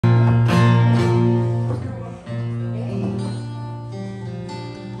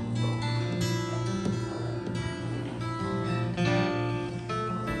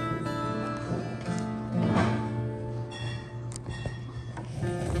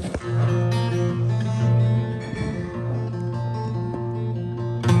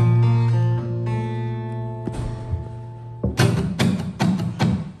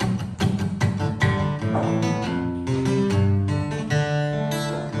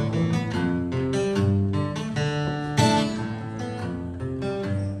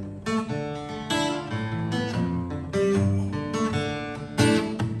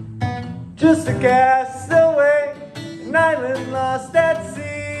just a castaway, an island lost at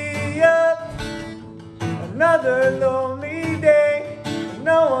sea. Another lonely day,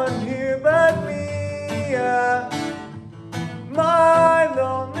 no one here but me. My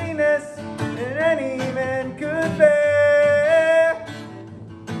loneliness, and any man could bear.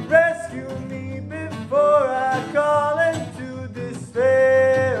 Rescue me before I call into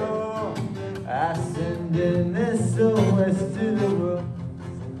despair. Oh, I send an SOS to the world.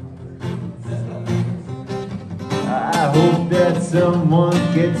 I hope that someone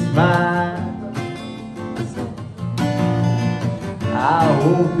gets mine. I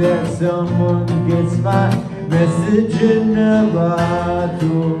hope that someone gets my message in a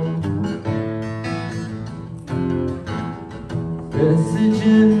bottle. Message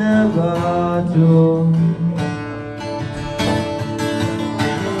in a bottle.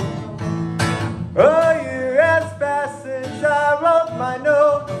 A year has passed since I wrote my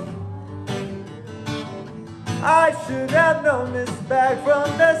note. I should have known this back from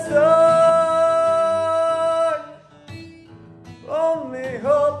the start. Only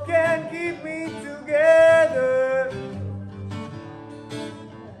hope can keep me together.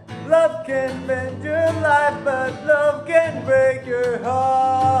 Love can bend your life, but love can break your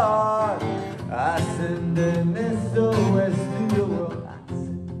heart. I send an SOS to the world.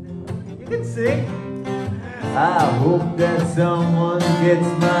 You can sing. I hope that someone gets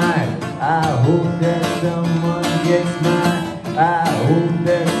mine. I hope that someone gets mine. I hope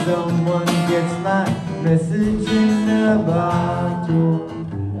that someone gets my message in a bottle.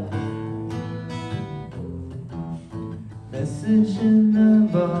 Message in a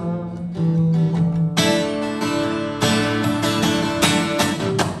bottle.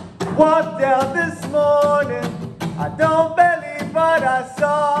 Walked out this morning, I don't believe what I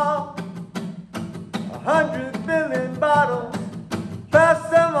saw. 100 billion bottles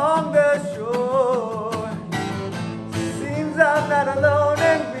passed along the shore. Seems I'm not alone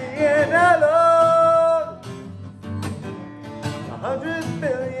in being alone. 100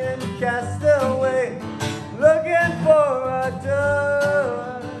 billion cast away, looking for a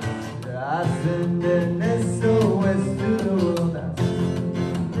touch. I send an SOS to the world. I send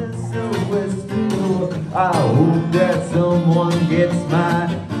an SOS to the world. I hope that someone gets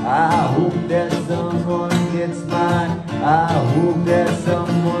mine. I hope that someone gets mine. I hope that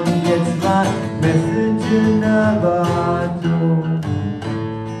someone gets my message in a bottle.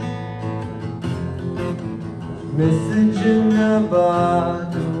 Message in a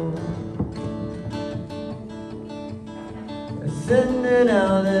bottle. Sending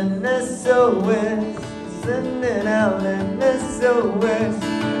out an SOS. Sending out an SOS.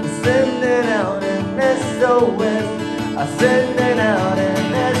 Sending out an SOS. I'm sending out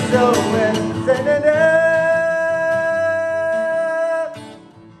an SOS. Sending out.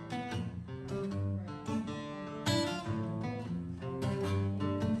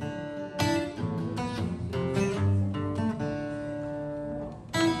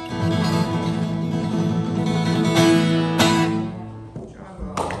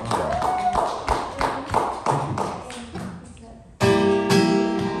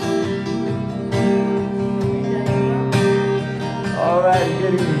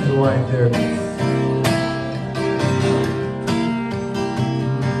 Good evening to wine therapists.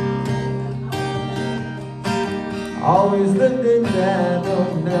 Always looking down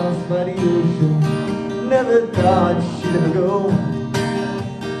on house by the ocean. Never thought she'd ever go.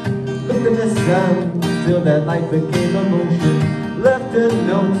 Looked in the sun till that light became emotion. Left a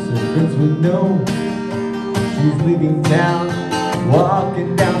note so friends would know she's leaving town.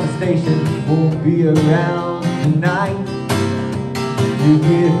 Walking down the station, won't be around tonight. You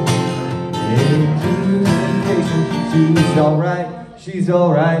get into temptation. She's alright, she's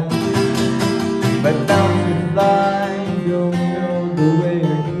alright. But bound to fly, don't know the way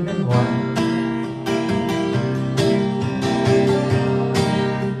or even why.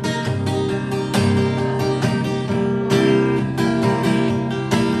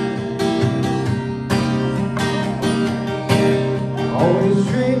 Always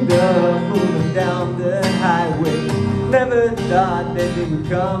dreamed of moving down the highway. Never thought that it would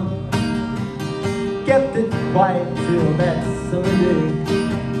come. Kept it quiet till that summer day.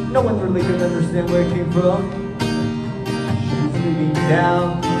 No one really could understand where it came from. She's leaving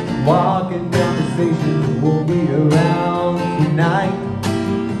town, walking down the station. Won't be around tonight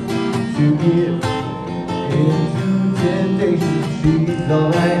to give into temptation. She's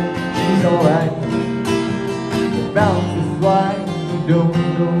alright, she's alright. Bound to fly, don't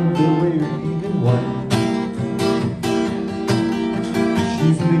know the way or even why.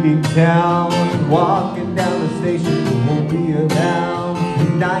 She's leaving town, walking down the station. Won't be around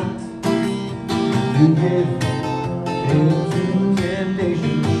tonight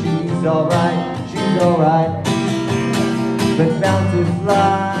she's alright, she's alright. But bound to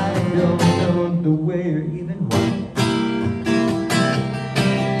fly, don't know the way or even why.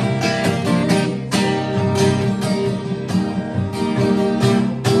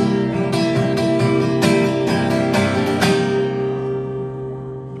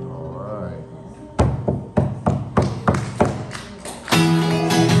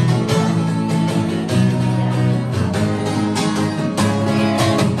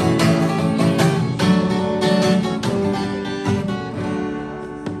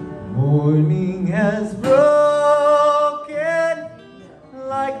 Morning has broken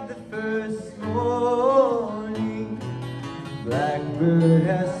like the first morning. Blackbird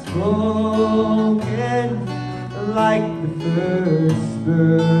has spoken like the first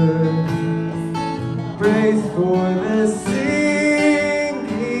bird. Praise for the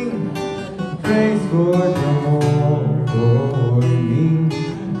singing, praise for the morning,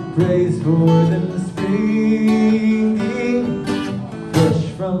 praise for the springing fresh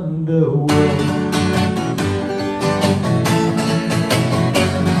from the world.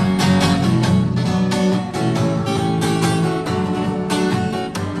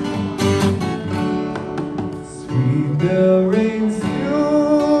 Sweet the rains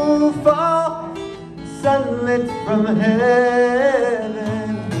do fall, sunlit from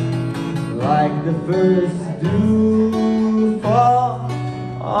heaven, like the first dew fall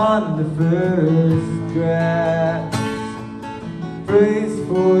on the first grass. Praise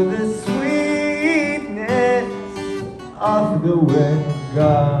for the sweetness of the wet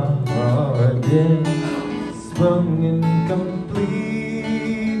garden, sprung in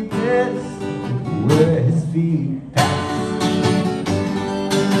completeness where his feet pass.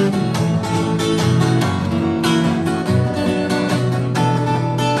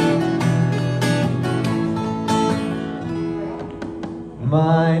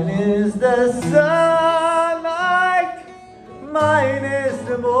 Mine is the sunlight, mine is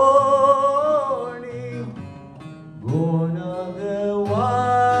the morning, born of the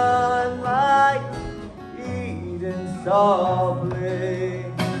one light, Eden's all play.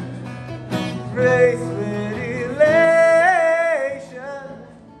 Praise with elation,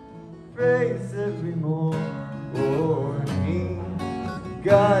 praise every morning,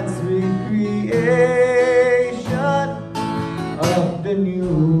 God's recreation of the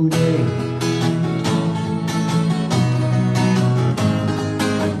new day.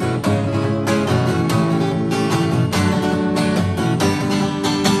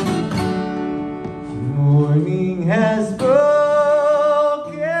 Morning has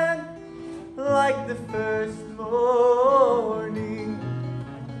broken like the first morning.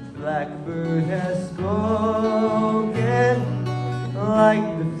 Blackbird has spoken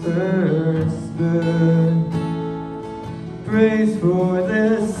like the first bird. Praise for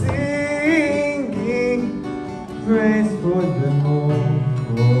the singing, praise for the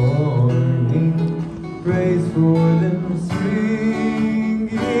morning, praise for the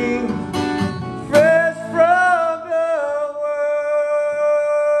springing fresh from the world.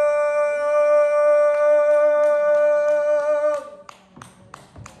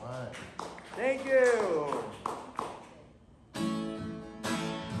 Thank you.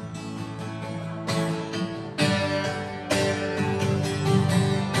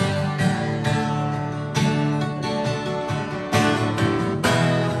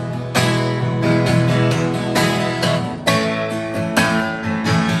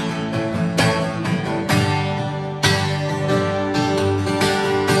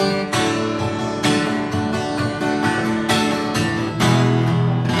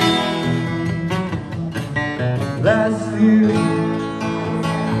 Last year,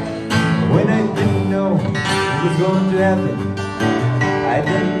 when I didn't know it was going to happen, I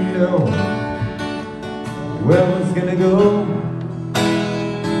didn't know where I was gonna go.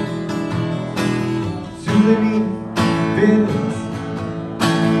 Too many feelings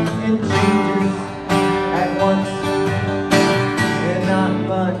and changes at once, and not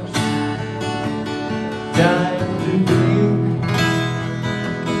much time to think.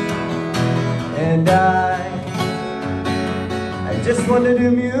 And I just want to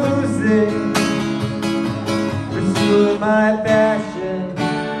do music, pursue my passion,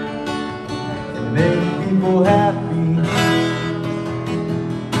 and make people happy.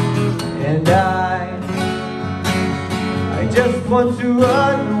 And I just want to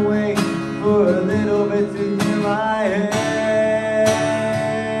run away for a little bit to clear my head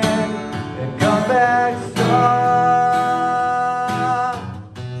and come back strong.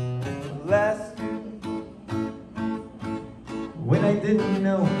 Last year, when I didn't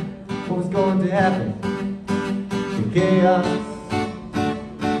know what was going to happen, the chaos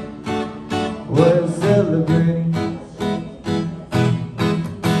was celebrating.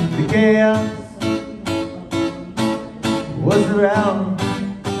 The chaos was around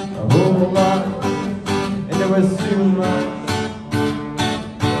a whole lot, and there was too much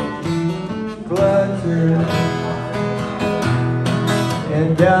clutter.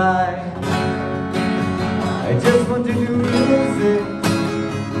 And I just want to do music,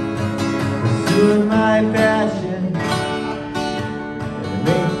 pursuing my passion, and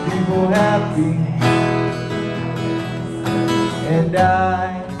make people happy. And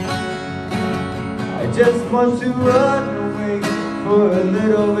I just want to run away for a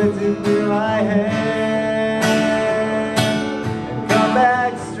little bit to clear my head and come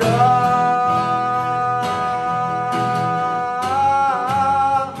back strong.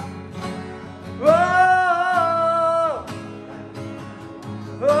 Whoa,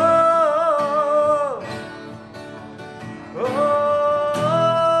 whoa, whoa.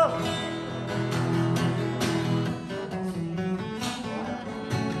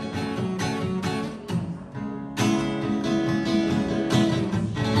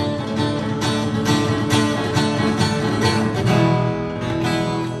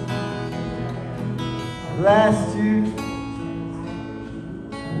 Last year,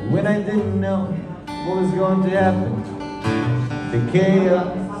 when I didn't know what was going to happen, the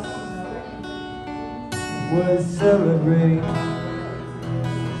chaos was celebrating.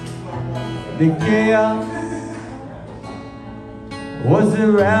 The chaos was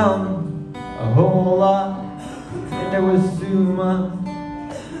around a whole lot, and there was too much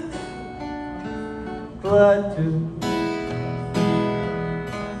clutter.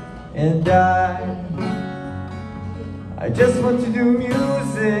 And I just want to do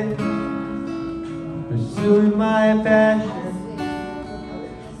music, pursuing my passion,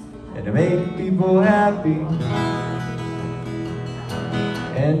 and to make people happy.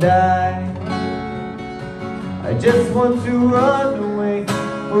 And I just want to run away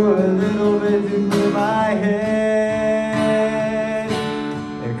for a little bit to clear my head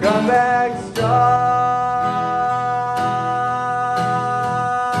and come back strong.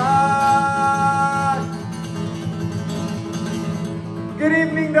 Good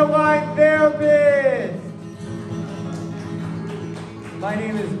evening, the Wine Therapist. My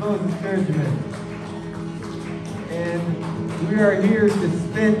name is Moses Sturgeman, and we are here to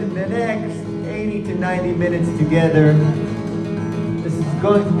spend the next 80 to 90 minutes together. This is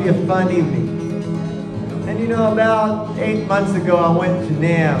going to be a fun evening. And you know, about 8 months ago, I went to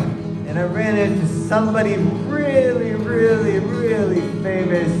NAMM, and I ran into somebody really, really, really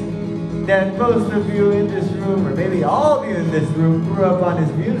famous that most of you in this room, or maybe all of you in this room, grew up on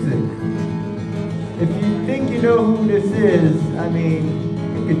his music. If you think you know who this is, I mean,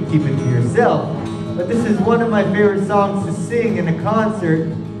 you could keep it to yourself. But this is one of my favorite songs to sing in a concert.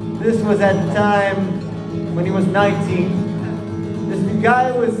 This was at the time when he was 19. This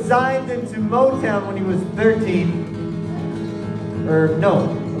guy was signed into Motown when he was 13. Or no,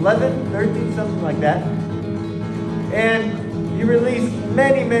 11, 13, something like that. And he released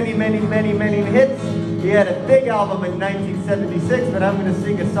many, many, many, many, many hits. He had a big album in 1976, but I'm going to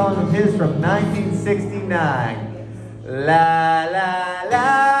sing a song of his from 1969. La, la,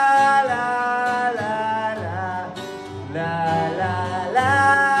 la, la, la, la, la, la, la, la,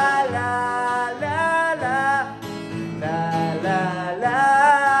 la, la,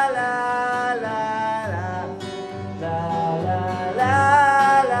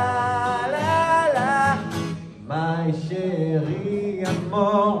 la, la, la, my chérie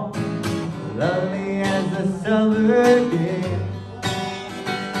amour, lovely as the summer day.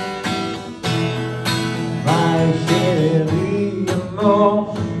 My chérie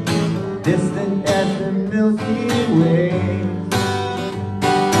amour, distant as the Milky Way.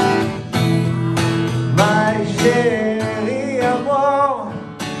 My chérie amour,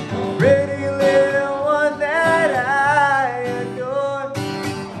 pretty little one that I adore.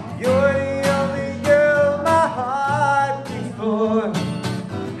 You're the only girl my heart beats for.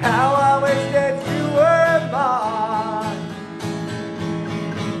 How I wish that you were mine.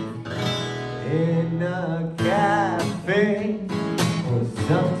 In a cafe, or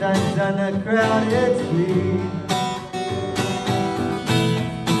sometimes on a crowded street,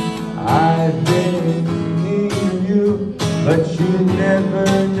 I've been near you, but you never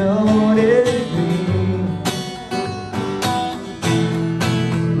noticed me.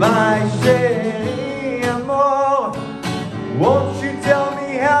 My chérie amour, won't you tell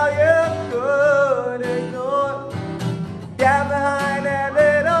me how you could ignore down behind that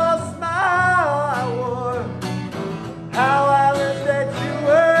little smile I wore? How I wish that you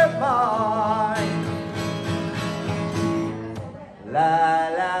were mine. La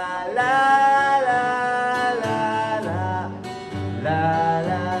la la.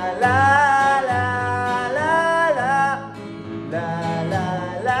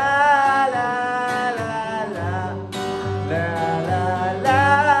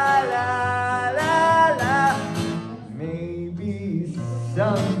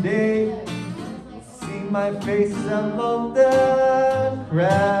 my face among the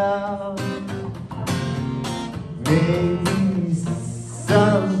crowd. Maybe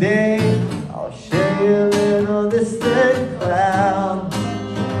someday I'll share a little distant cloud.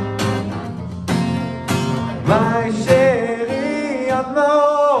 My chérie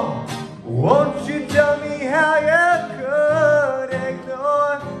amour, won't you tell me how you could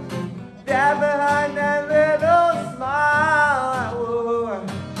ignore that behind that little smile? Oh,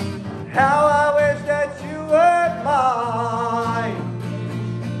 how I wish that you were mine.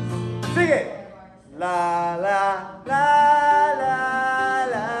 Sing it. La la la la la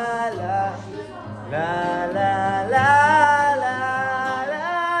la la la la la la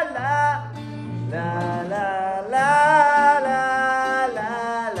la la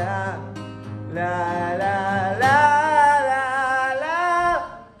la la la la la la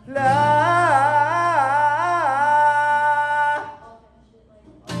la.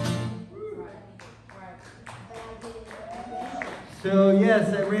 So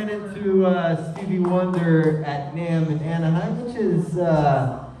yes, I ran into Stevie Wonder at NAMM in Anaheim, which is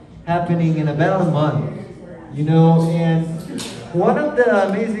happening in about a month, you know, and one of the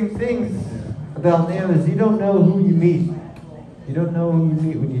amazing things about NAMM is you don't know who you meet. You don't know who you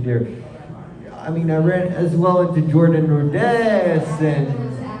meet when you're there. I mean, I ran as well into Jordan Rudess and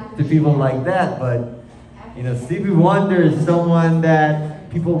to people like that, but you know, Stevie Wonder is someone that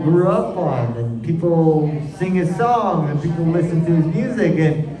people grew up on, and people sing his songs, and people listen to his music,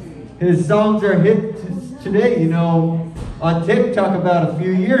 and his songs are hit today. You know, on TikTok about a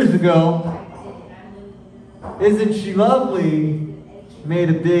few years ago, Isn't She Lovely made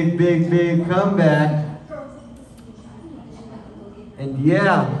a big comeback. And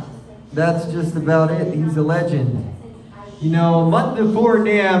yeah, that's just about it. He's a legend. You know, a month before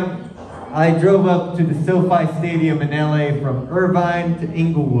NAMM, I drove up to the SoFi Stadium in LA from Irvine to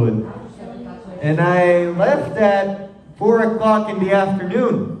Inglewood. And I left at 4 o'clock in the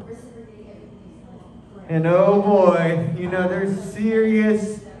afternoon. And oh boy, you know, there's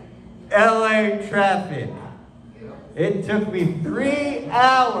serious LA traffic. It took me 3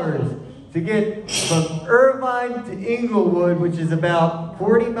 hours to get from Irvine to Inglewood, which is about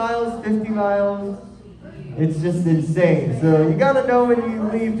 40 miles, 50 miles. It's just insane. So you gotta know when you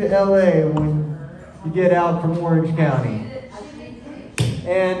leave to LA, when you get out from Orange County.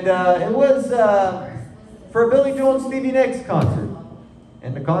 And it was for a Billy Joel and Stevie Nicks concert.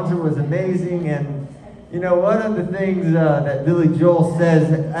 And the concert was amazing. And you know, one of the things that Billy Joel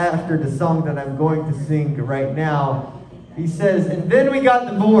says after the song that I'm going to sing right now, he says, and then we got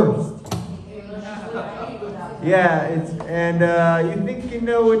divorced. Yeah, you think you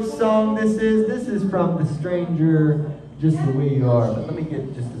know which song this is? This is from The Stranger, Just the Way You Are. But let me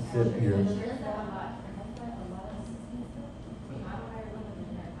get just a sip here.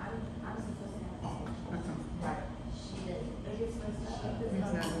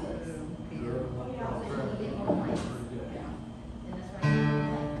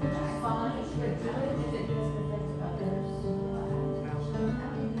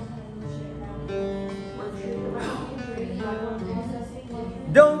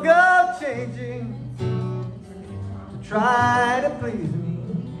 Don't go changing to try to please me.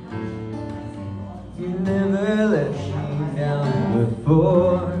 You never let me down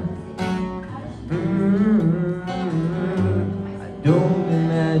before. I don't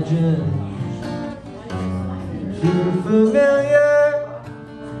imagine you're too familiar,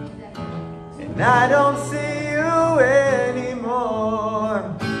 and I don't see you anymore.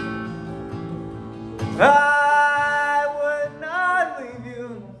 I would not leave you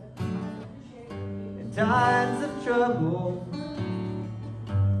in times of trouble.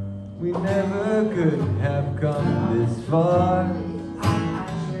 We never could have come this far.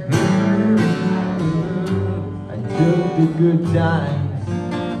 I took the good times,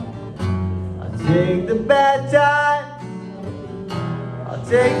 I'll take the bad times. I'll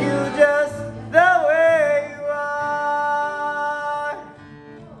take you just the way you are.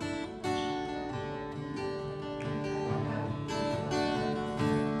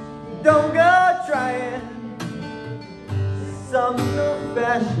 Don't go trying some new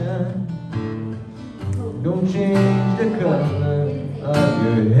fashion. Don't change the color of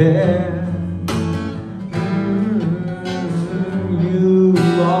your hair. You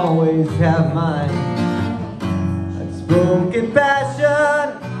always have my unspoken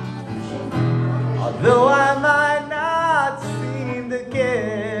passion, although I might not seem to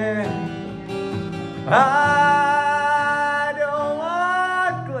care. I don't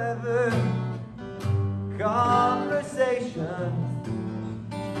want clever conversation.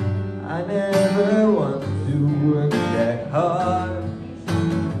 I never want to work that hard.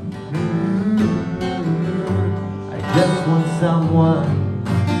 someone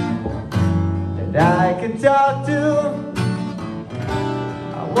that I can talk to.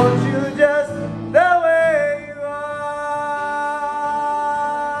 I want you just the way you are.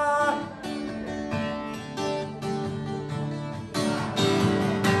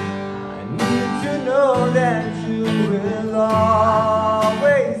 I need to know that you will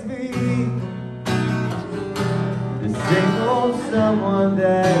always be the same old someone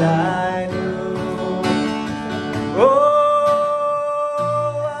that I knew. Oh,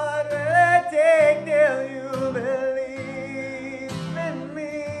 what will it take till you believe in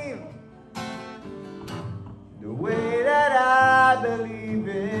me the way that I believe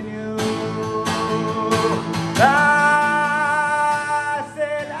in you? I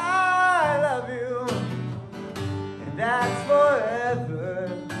said I love you, and that's forever.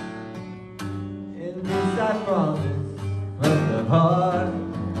 In this I promise from the heart.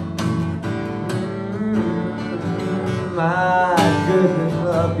 I couldn't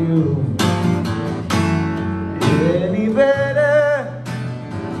love you any better.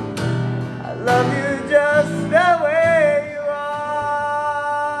 I love you just the way you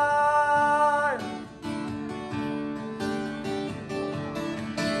are.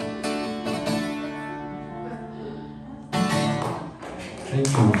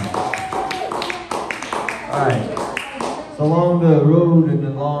 Thank you. Alright. So along the road and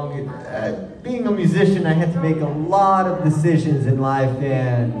along being a musician, I had to make a lot of decisions in life,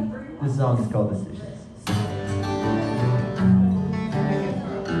 and this song is called Decisions.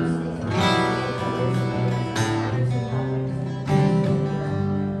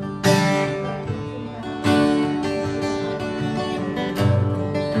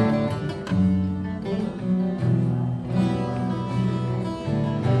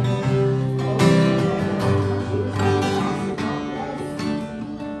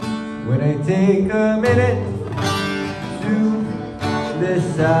 When I take a minute to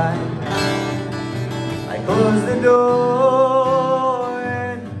decide, I close the door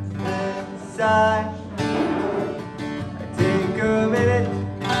and sigh. I take a minute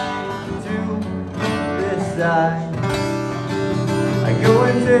to decide. I go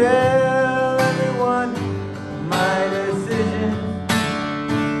and tell everyone my decision.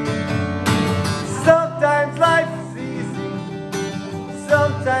 Sometimes life is easy,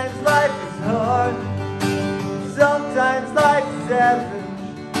 sometimes life is hard, sometimes life is average,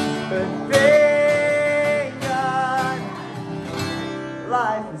 but thank God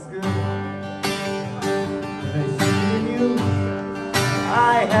life is good. When I see in you, I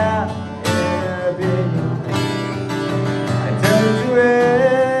have everything. I turn to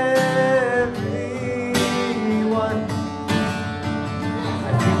everyone. I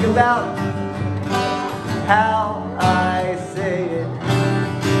think about how I say it.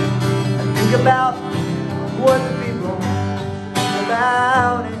 Think about what the people think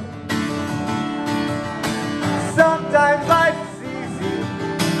about it. Sometimes life is easy,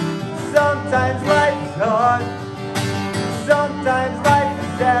 sometimes life is hard, sometimes life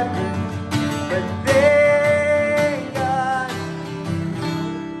is average, but thank God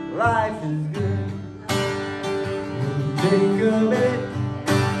life is good. Take a minute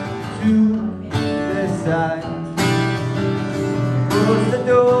to decide. Close the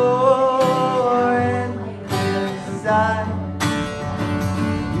door and decide.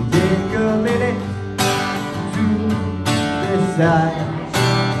 You take a minute to decide.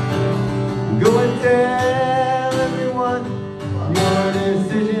 Go and tell everyone your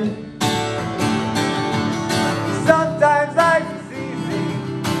decision. Sometimes life is easy,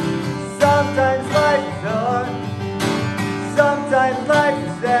 sometimes life is hard, sometimes life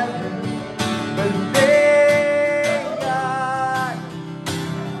is average, but thank God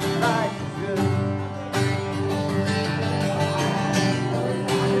life is good.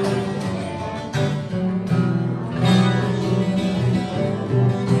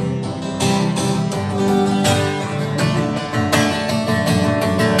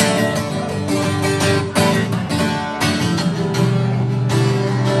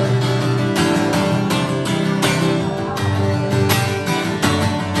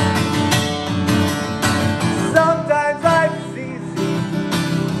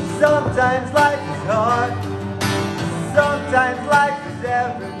 Sometimes life is hard, sometimes life is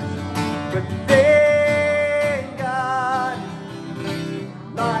average, but thank God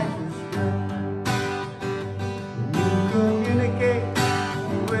life is good. When you communicate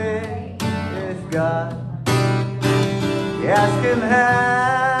with God, you ask Him,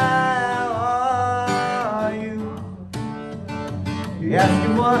 how are you? You ask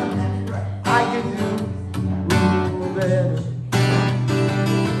Him what I can do better.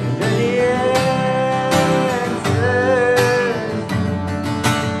 And then He answers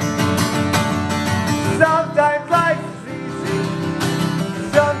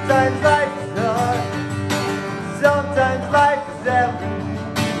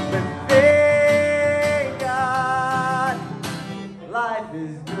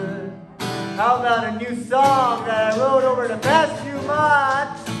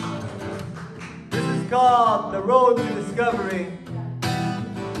called The Road to Discovery.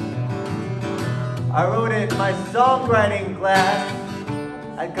 I wrote it in my songwriting class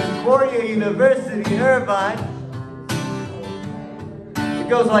at Concordia University in Irvine. It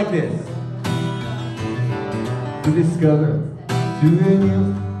goes like this. To discover, to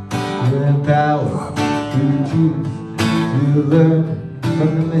renew, to empower, to choose, to learn from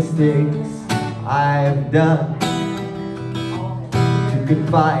the mistakes I've done, to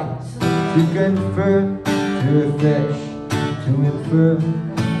confide, to confirm, to refresh, to infer,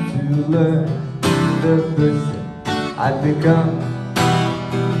 to learn the person I've become.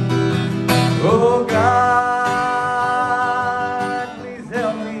 Oh God, please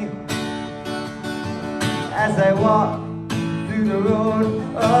help me as I walk through the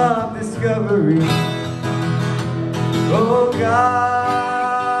road of discovery. Oh God,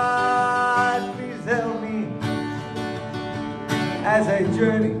 please help me as I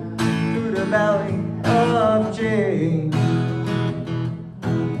journey through the valley of change.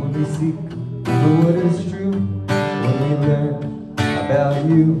 When we seek for what is true, when we learn about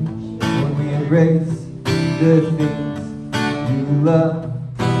you, when we embrace the things you love,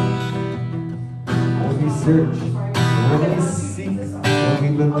 when we search, when we seek, when we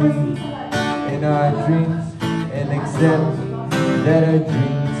believe in our dreams and accept that our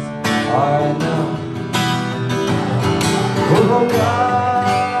dreams are enough. Oh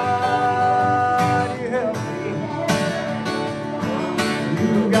God, you help me, you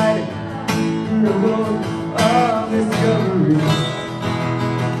guide it through the road of discovery.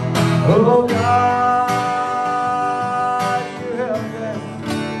 Oh God, you help us,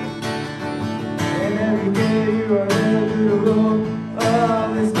 and every day you are there through the road of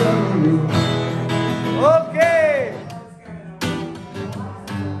discovery. Okay.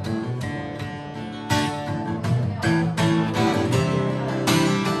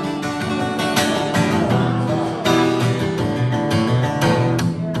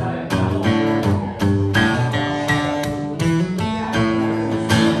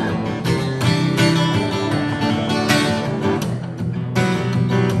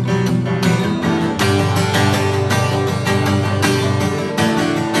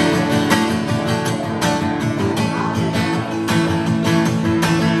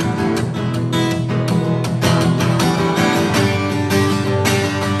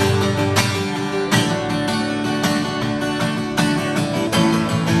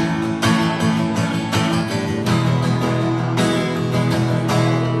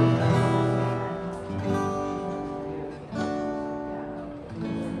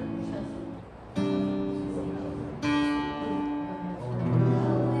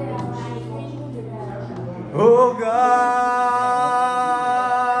 Oh God,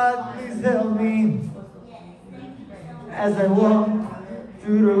 please help me as I walk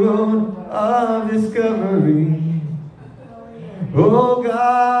through the road of discovery. Oh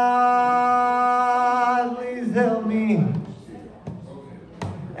God, please help me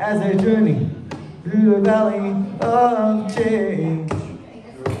as I journey through the valley of change.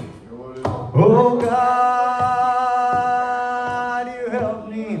 Oh God, you help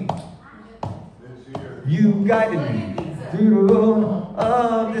me. You guided me through the road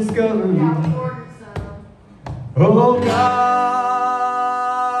of discovery. Oh God,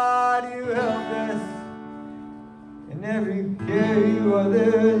 you helped us. In every care you are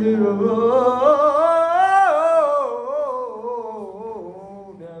there through the road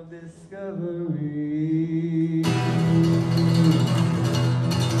of discovery.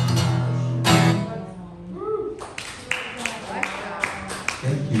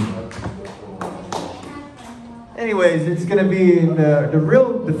 Thank you. Anyways, it's going to be, the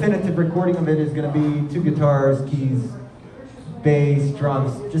real definitive recording of it is going to be 2 guitars, keys, bass,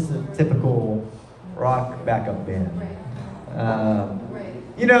 drums, just a typical rock backup band.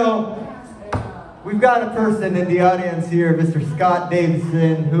 You know, we've got a person in the audience here, Mr. Scott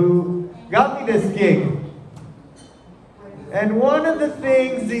Davidson, who got me this gig. And one of the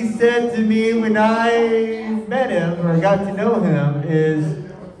things he said to me when I met him, or got to know him, is,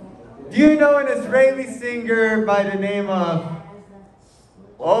 do you know an Israeli singer by the name of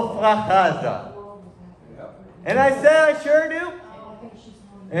Ofra Haza? And I said, I sure do.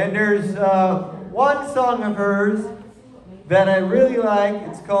 And there's one song of hers that I really like.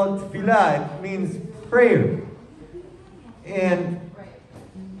 It's called Tefillah. It means prayer. And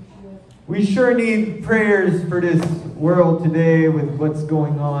we sure need prayers for this world today with what's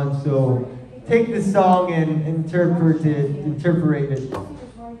going on. So take this song and interpret it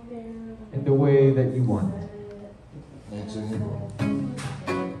in the way that you want.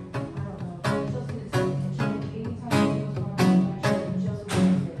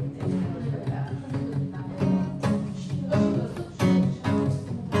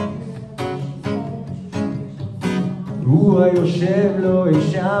 הוא היושב לו אי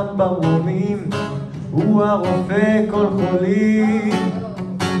שם במרומים, הוא הרופא כל חולים,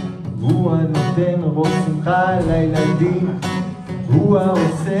 הוא הנותן ראש שמחה לילדים, הוא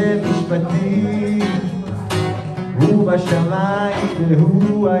העושה משפטים, הוא בשמיים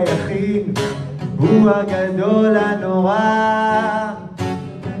והוא היחיד, הוא הגדול הנורא,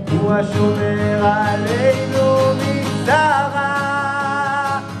 הוא השומר עלינו מצרה.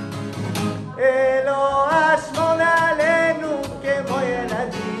 אלוה שמור עלינו כמו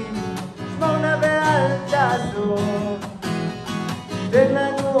ילדים, שמור נא ואל תעזוב, תן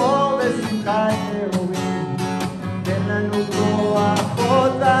לנו אור ושמחת נעורים, תן לנו כוח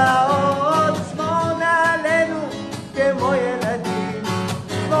עוד ועוד, שמור נא עלינו כמו ילדים,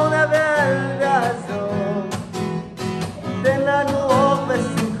 שמור נא ואל תעזוב, תן לנו אור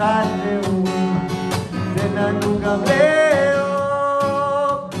ושמחת נעורים, תן לנו גם לאור.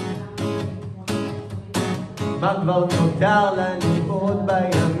 מה כבר נותר לנו עוד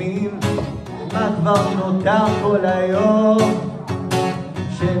בימים, מה כבר נותר כל היום,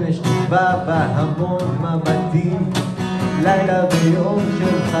 שמש תקווה בהמון מבטים, לילה ויום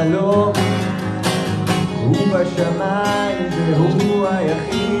של חלום, הוא בשמיים והוא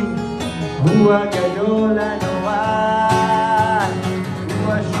היחיד, הוא הגדול הנורא,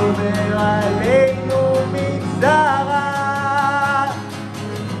 הוא השומר עלינו מצרה.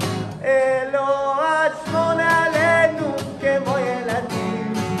 אלוה שמור נא עלינו כמו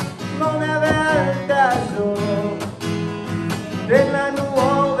ילדים, שמור נא ואל תעזוב, תן לנו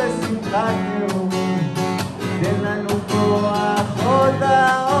אור ושמחת נעורים, תן לנו כוח עוד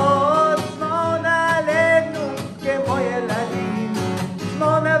ועוד, שמור נא עלינו כמו ילדים,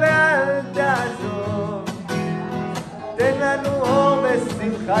 שמור נא ואל תעזוב, תן לנו אור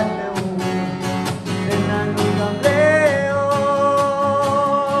ושמחת נעורים, תן לנו גם לאור.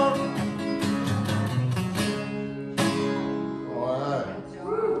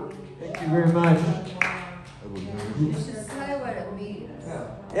 Thank you very much.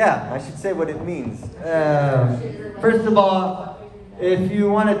 Yeah, I should say what it means. First of all, if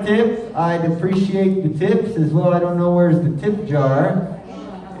you want a tip, I'd appreciate the tips as well. I don't know where's the tip jar.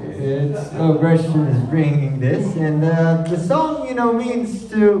 Gretchen is bringing this. And the song, means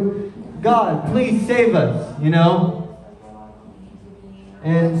to God, please save us,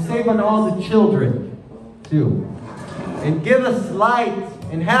 And save on all the children, too. And give us light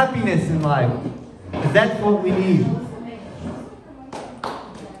and happiness in life. Because that's what we need.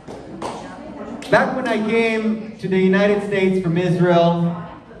 Back when I came to the United States from Israel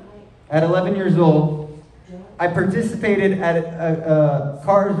at 11 years old, I participated at a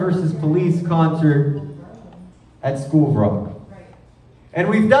Cars vs. Police concert at School of Rock. And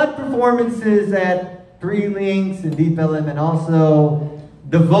we've done performances at Three Links and Deep Ellum, and also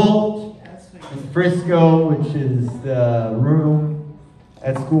The Vault in Frisco, which is the room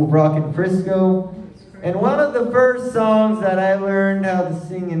at School of Rock in Frisco. And one of the first songs that I learned how to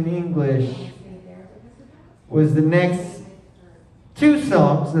sing in English was the next two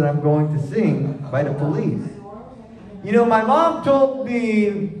songs that I'm going to sing by the Police. My mom told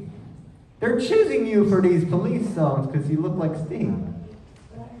me, they're choosing you for these Police songs because you look like Sting.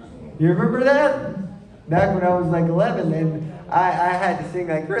 You remember that? Back when I was like 11, and I had to sing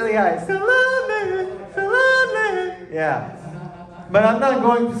like really high, so lonely, so lonely. Yeah. But I'm not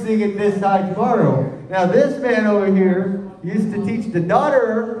going to sing it this high tomorrow. Now this man over here used to teach the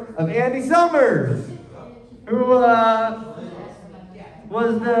daughter of Andy Summers, who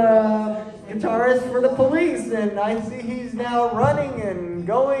was the guitarist for the Police, and I see he's now running and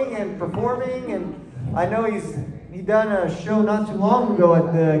going and performing, and I know he done a show not too long ago at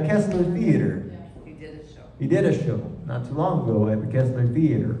the Kessler Theater. He did a show not too long ago at the Kessler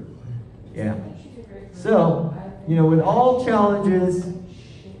Theater. Yeah. So, with all challenges,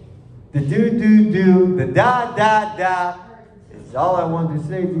 the do, the da is all I want to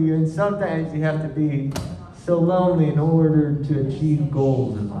say to you, and sometimes you have to be so lonely in order to achieve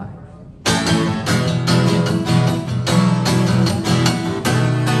goals in life.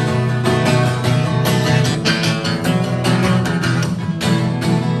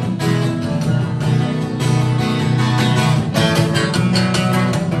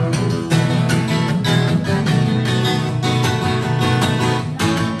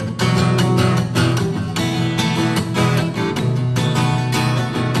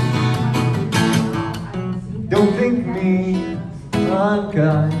 Don't think me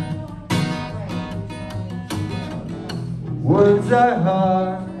unkind. Words are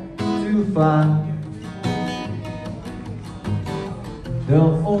hard to find. The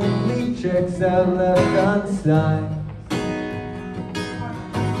only checks I've left unsigned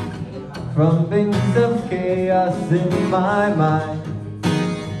from things of chaos in my mind.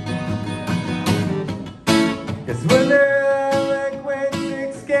 'Cause when their eloquence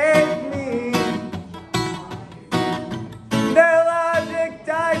escapes me, their logic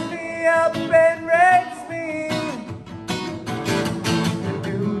ties me up and rapes me. The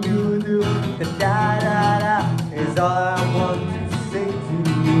do-do-do, the da-da-da is all I want to say to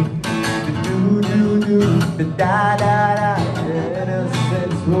you. The do-do-do, the da-da-da,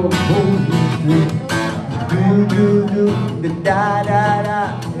 innocence will hold you through. Do-do-do, the da-da-da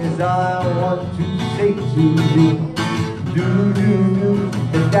is all I want to say to you. Do-do-do,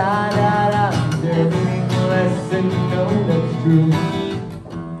 the da-da-da, they're meaningless and know that's true.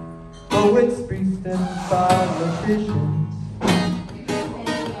 Poets, priests, and politicians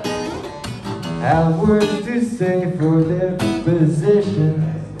have words to say for their positions,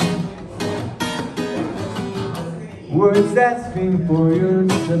 words that scream for your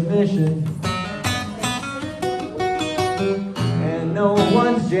submission. And no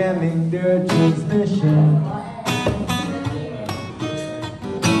one's jamming their transmission.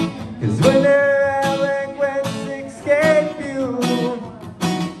 'Cause when their eloquence escape you,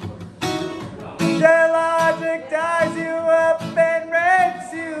 their logic ties you up and rapes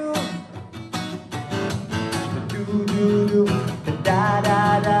you. The do-do-do, the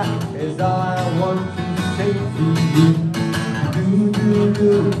da-da-da is all I want to say to you.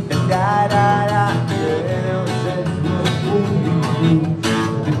 Do-do-do, the da-da-da, the innocence will pull you through.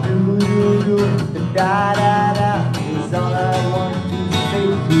 The do-do-do, the da-da-da is all I want to say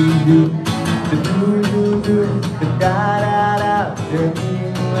to you. The do-do-do, the da-da-da, they're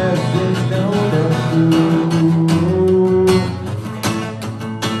meaningless and know that's true.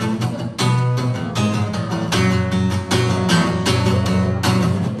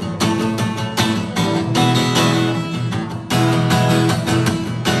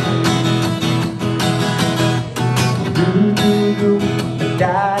 Do-do-do, the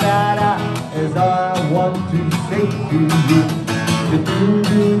da-da-da is all I want to say to you. The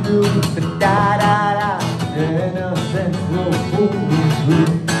do-do-do, the da-da-da, the innocence will pull you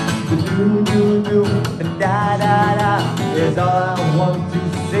through. The do-do-do, the da-da-da is all I want to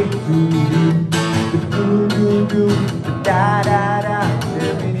say to you. The do-do-do, the da-da-da,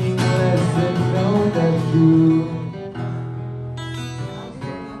 they're meaningless and know that's true.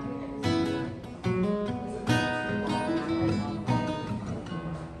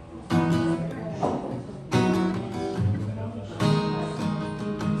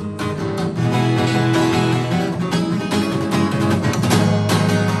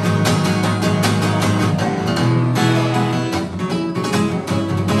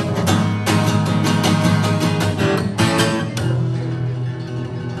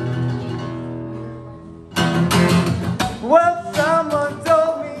 Well, someone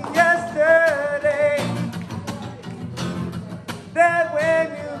told me yesterday that when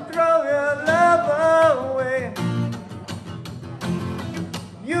you throw your love away,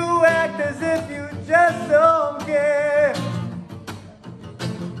 you act as if you just don't care.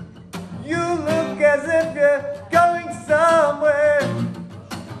 You look as if you're going somewhere,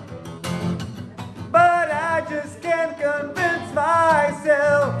 but I just can't convince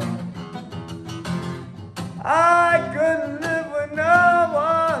myself I couldn't live with no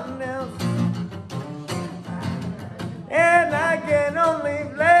one else. And I can only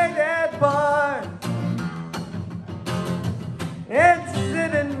play that part and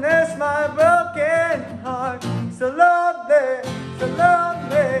sit and nurse my broken heart. So lonely, so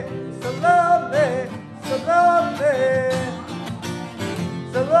lonely, so lonely, so lonely,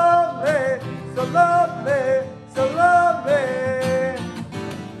 so lonely, so lonely, so lonely.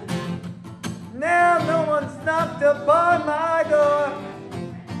 Now no one's knocked upon my door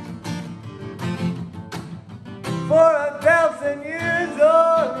for 1,000 years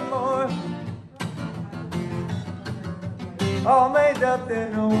or more. All made up, they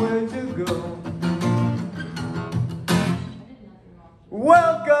know where to go.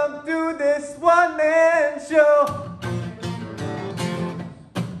 Welcome to this one-man show.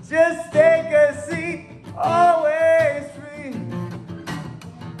 Just take a seat, always free.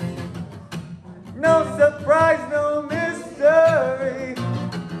 No surprise, no mystery.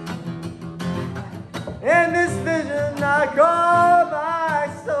 And this vision I call my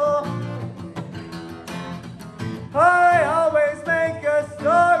soul, I always make a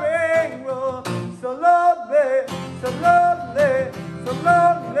story roll. So lonely, so lonely, so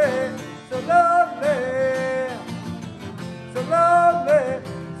lonely, so lonely, so lonely,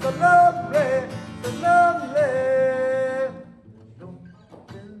 so lonely, so lonely.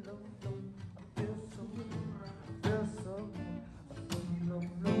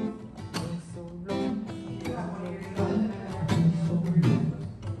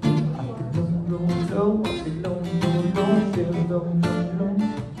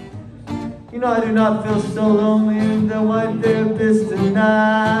 You know I do not feel so lonely in the white therapist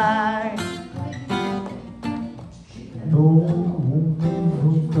tonight. No woman,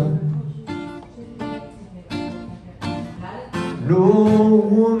 no cry. No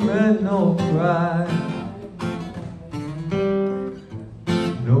woman, no cry.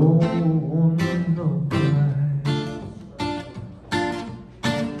 No woman, no cry.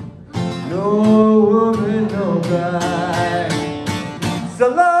 No woman, no cry. So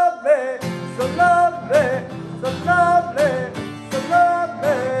lovely, so lovely, so lovely, so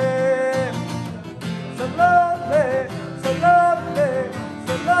lovely, so lovely, so lovely,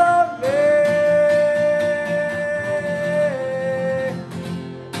 so lovely.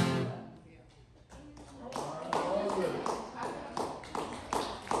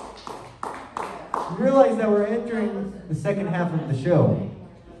 You realize that we're entering the second half of the show.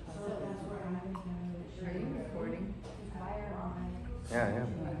 Yeah.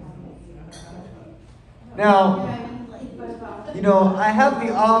 Now, you know, I have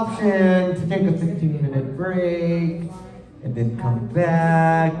the option to take a 15-minute break and then come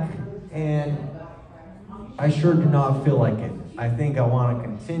back, and I sure do not feel like it. I think I want to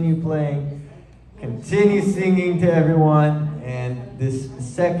continue playing, continue singing to everyone, and this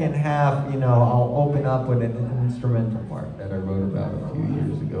second half, you know, I'll open up with an instrumental part that I wrote about a few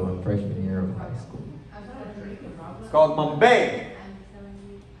years ago in freshman year of high school. It's called Mumbai.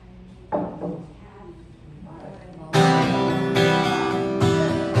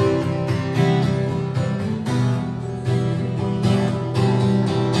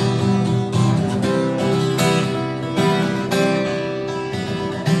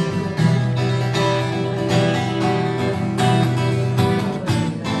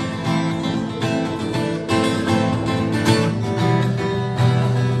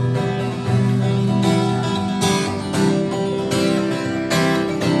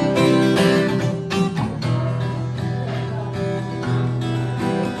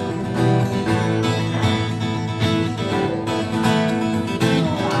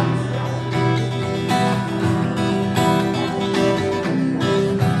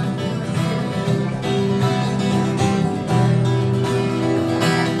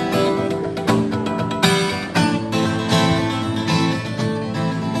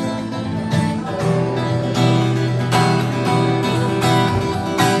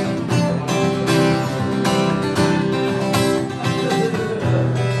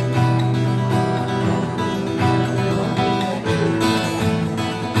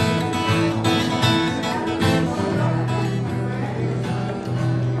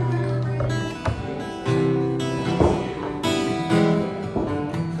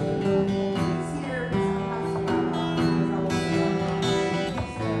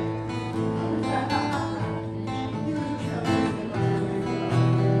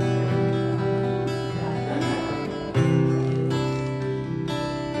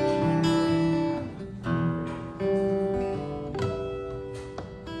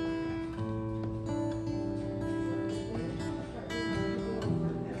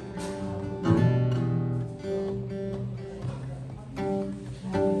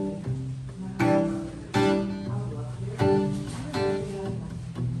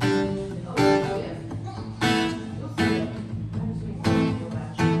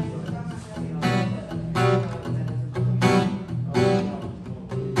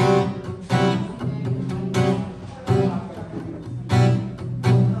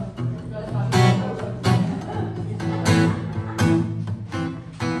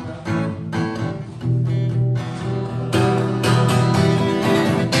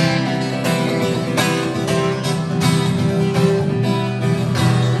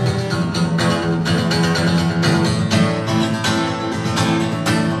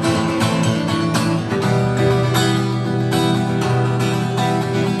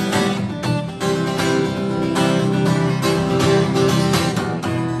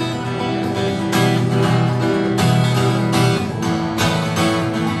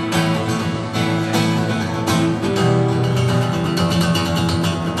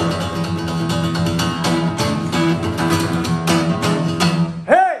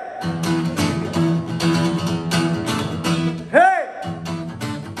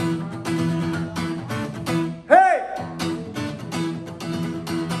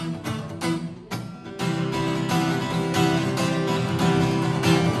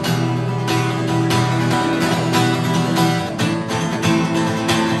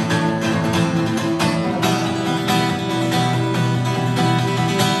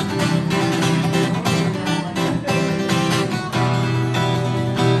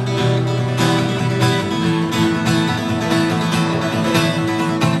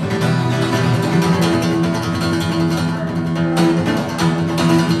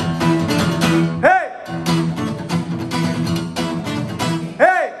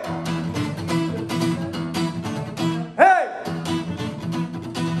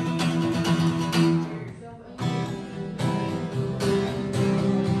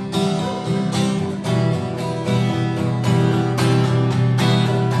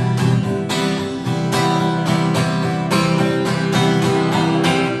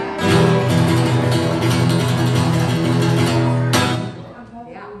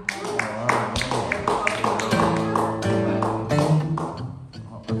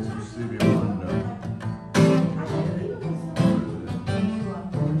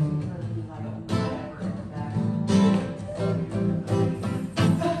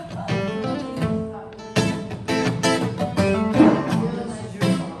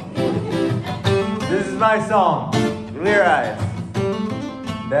 my song, Clear Eyes,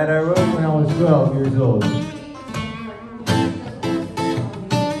 that I wrote when I was 12 years old.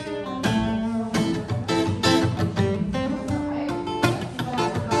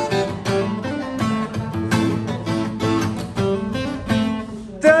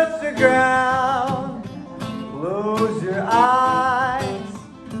 Touch the ground, close your eyes,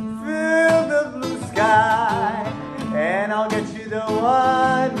 feel the blue sky, and I'll get you the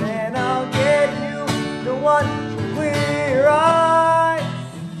one, and I'll get you the one, clear eyes.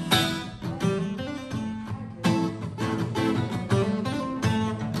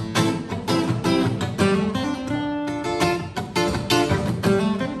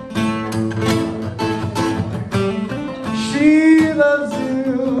 She loves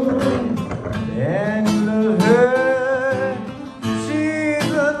you, and you love her. She's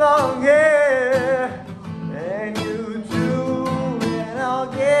the long hair, and you too, and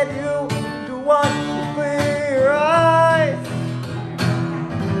I'll get you the one with clear eyes.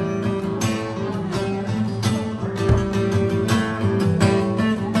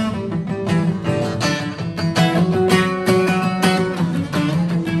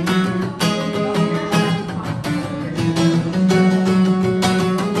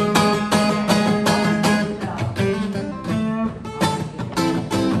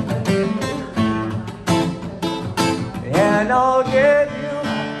 And I'll get you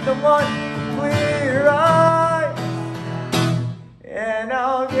the one clear eye. And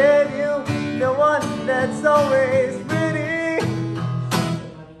I'll get you the one that's always pretty.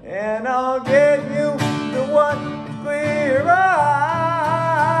 And I'll get you the one with clear eyes.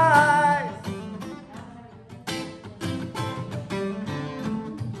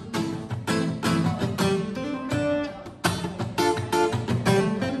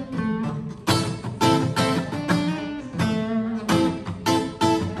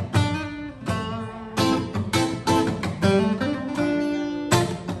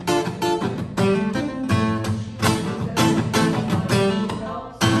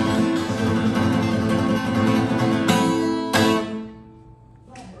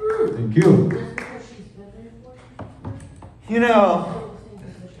 Thank you. You know,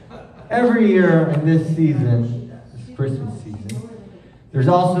 every year in this season, this Christmas season, there's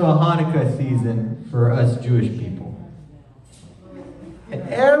also a Hanukkah season for us Jewish people. And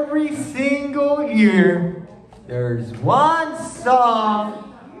every single year, there's one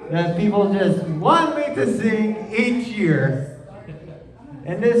song that people just want me to sing each year.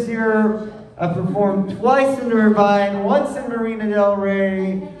 And this year, I performed twice in Irvine, once in Marina Del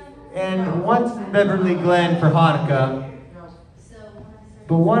Rey, and once in Beverly Glen for Hanukkah.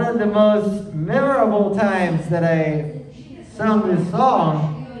 But one of the most memorable times that I sung this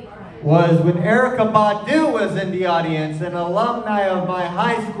song was when Erykah Badu was in the audience, an alumni of my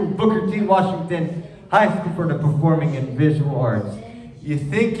high school, Booker T. Washington High School for the Performing and Visual Arts. You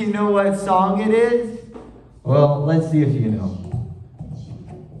think you know what song it is? Well, let's see if you know.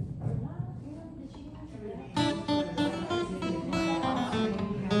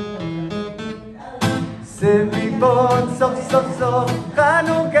 סביבון סוף סוף סוף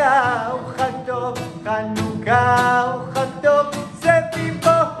חנוכה הוא חג טוב, חנוכה הוא חג טוב,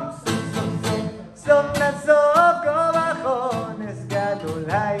 סביבון סוף סוף סוף סוף נסוף כל החונס גדול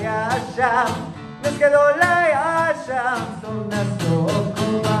היה שם, נס גדול היה שם, סוף נסוף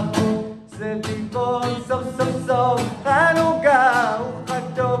כל החונס, סביבון סוף סוף סוף חנוכה הוא חג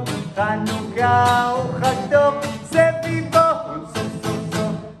טוב, חנוכה הוא חג טוב, סביבון סוף סוף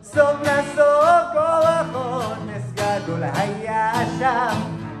סוף סוף נסוף כל החונס גדול היה שם,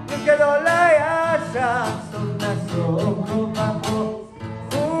 נס גדול היה שם, סוף נסוף כל החונס.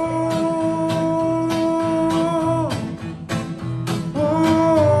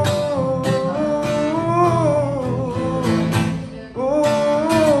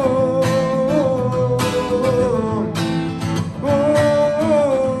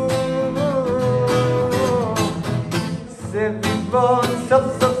 סוף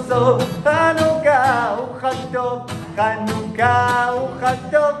סוף סוף חנוכה הוא חג טוב, חנוכה הוא חג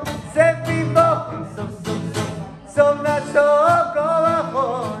טוב, סביבו סוף סוף סוף סוף נסוף כל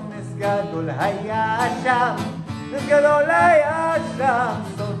החונס גדול היה שם, נס גדול היה שם,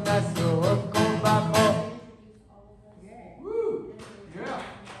 סוף נסוף כל החונס.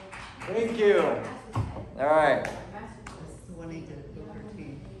 Thank you. All right. When he did Booker T.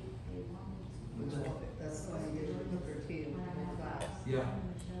 That's when he did Booker T in class. Yeah.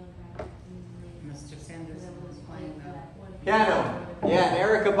 Mr. Sanderson was playing that. Piano. Yeah, and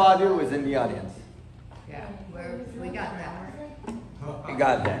Erykah Badu was in the audience. Yeah, we got that. I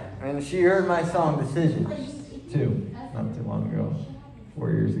got that. And she heard my song Decisions, too, not too long ago, 4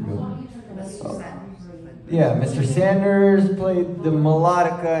 years ago. Mr. Sanderson. Yeah, Mr. Sanders played the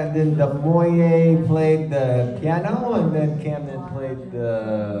melodica, and then the Moye played the piano, and then Camden played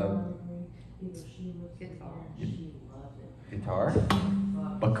the guitar.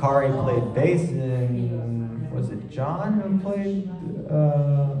 Bakari played bass, and was it John who played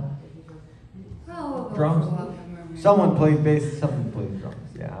drums? Someone played bass, someone played drums.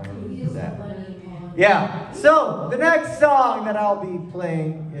 Yeah, I remember that. Yeah, so the next song that I'll be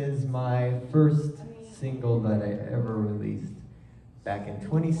playing is my first single that I ever released back in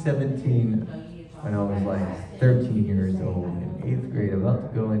 2017 when I was like 13 years old in 8th grade,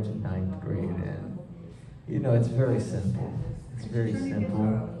 about to go into 9th grade. And you know, it's very simple. It's very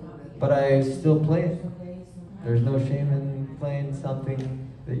simple, but I still play it. There's no shame in playing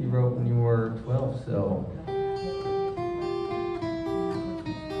something that you wrote when you were 12, so.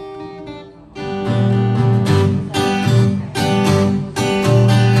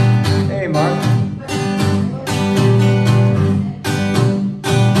 Hey, Mark.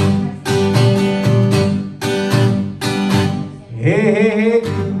 Hey, hey, hey,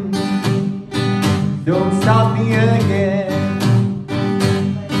 don't stop me again.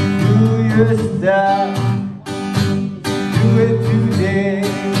 Do your stuff, do it today.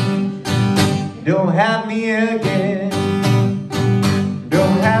 Don't have me again,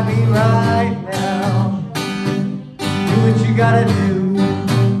 don't have me right now. Do what you gotta do,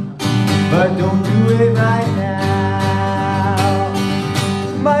 but don't do it right now.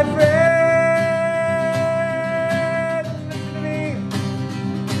 My friend, listen to me,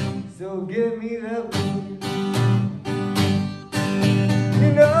 so give me the blues. You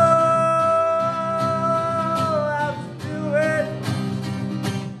know how to do it,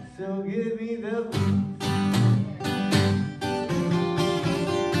 so give me the blues.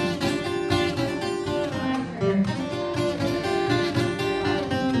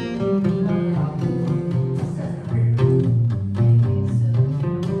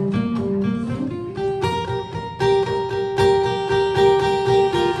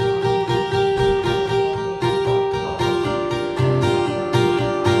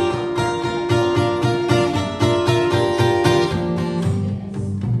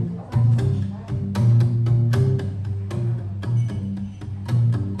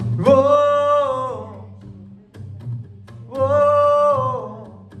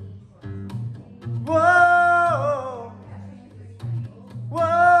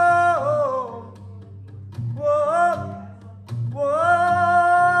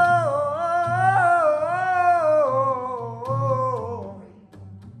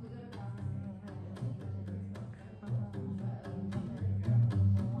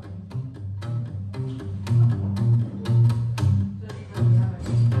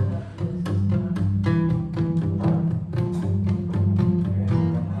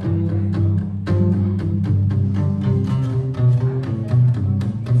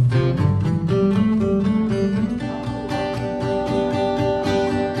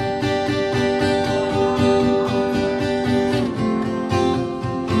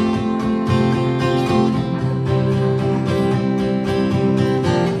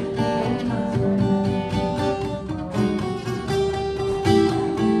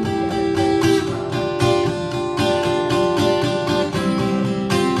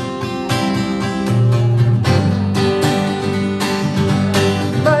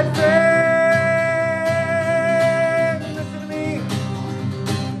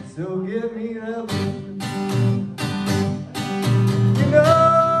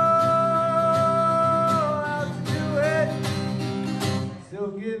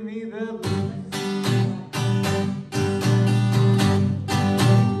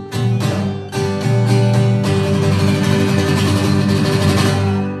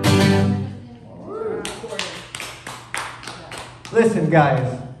 Listen,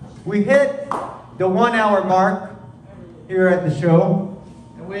 guys, we hit the 1 hour mark here at the show.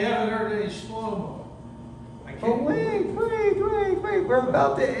 And we haven't heard any slow-mo. Oh, wait. We're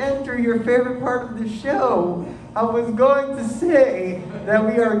about to enter your favorite part of the show. I was going to say that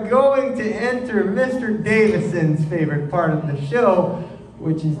we are going to enter Mr. Davison's favorite part of the show,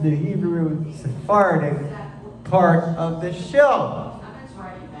 which is the Hebrew Sephardic part of the show.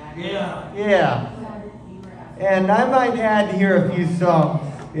 Yeah. And I might add here a few songs.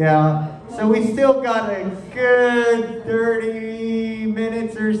 Yeah. So we still got a good 30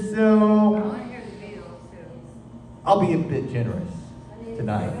 minutes or so. I'll be a bit generous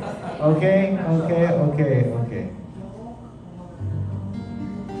tonight. Okay.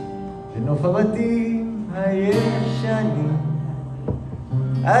 ונופלתי הישנים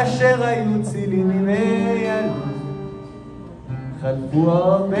אשר היו צילים מילדות חלפו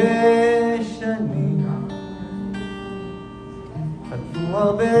הרבה שנים חלפו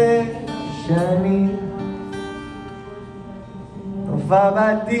הרבה שנים, נופע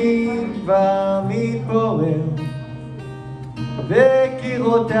בתים כבר מתפורר,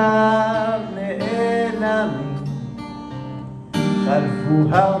 וקירותיו נעלמים.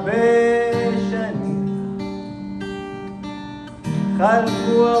 חלפו הרבה שנים,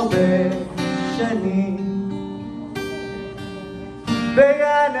 חלפו הרבה שנים,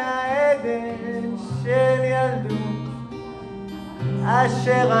 בגן העדן של ילדות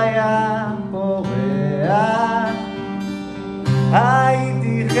אשר היה פורח,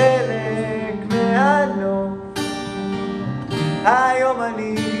 הייתי חלק מהנוף, היום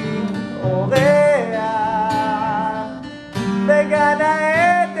אני אורח. בגן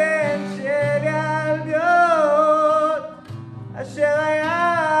העדן של ילדות אשר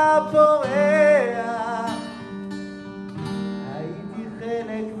היה פורח, הייתי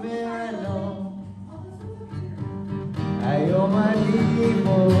חלק מהנוף, היום אני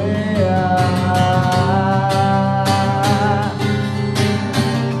פורח.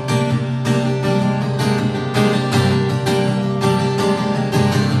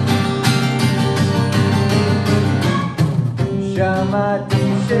 שמעתי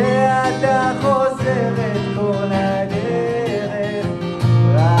שאתה חוזר את כל הדרך,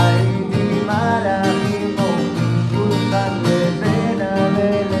 ראיתי מלאכים עומדים שולחן לבן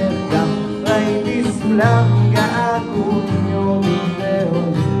המלך, גם ראיתי סולם געגוע יורים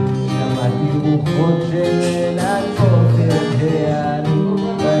ועולים, שמעתי רוחות שמנגבות את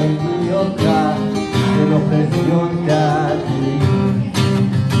העלים, ראיתי אותך ולא חזיון תעתועים.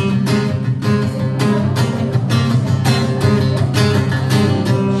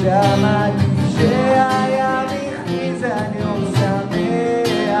 שמעתי שהים הכריז על יום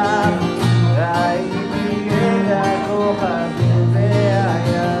שמח, ראיתי את הכוכבים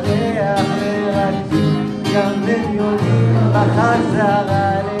והירח מרקדים, גם דמיונים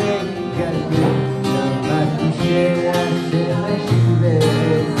בחזרה להיגלגל. שמעתי שהשמש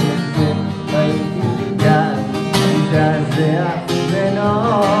בזלזל, ראיתי מכאן מזעזע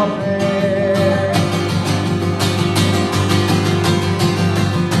ונופל.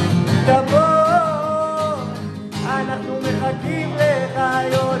 תבוא, אנחנו מחכים לך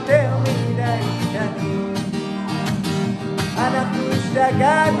יותר מדי שנים, אנחנו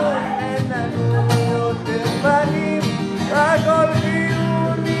השתגענו, אין לנו יותר פנים, רק הולכים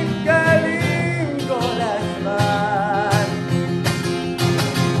ונתקלים כל הזמן.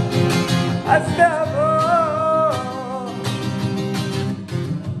 אז תבוא,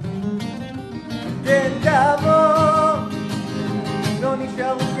 כן תבוא, לא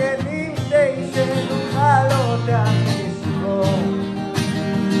נשארו כלים כדי שנוכל אותם לשבור.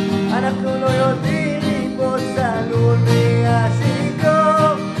 אנחנו לא יודעים מפה צלול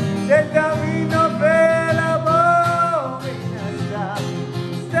מהשיכור, שתמיד נופל הבור מן הסתם.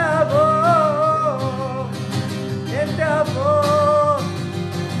 אז תבוא, כן תבוא,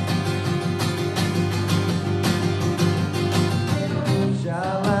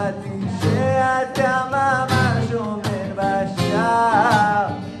 שמעתי שאתה ממש עומד בשער,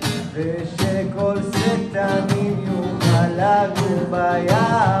 ושכל סתמים יוכל לגור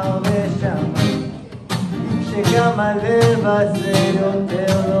ביער. ושמעתי שגם הלב הזה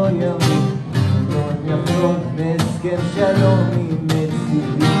יותר לא ימות, לא יחלום מהסכם שלום עם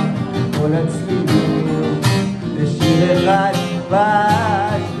מציבים, כל הצלילים לשיר אחד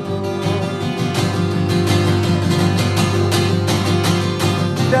פשוט.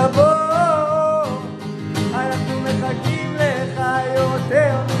 תבוא, אנחנו מחכים לך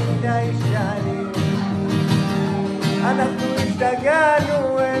יותר מדי שנים, אנחנו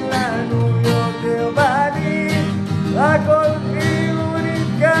השתגענו, אין לנו יותר בנים, רק הולכים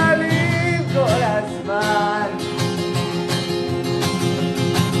ונתקלים כל הזמן.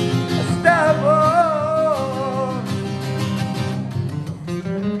 אז תבוא,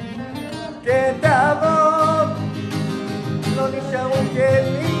 כן תבוא, לא נשארו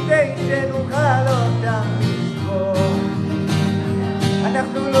כלים כדי שנוכל אותם לשבור.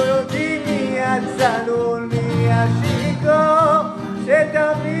 אנחנו לא יודעים מי הצלול מי השיכור,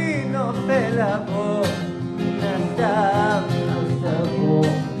 שתמיד נופל הבור מן הסתם. אז תבוא,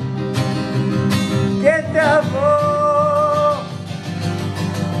 כן תבוא,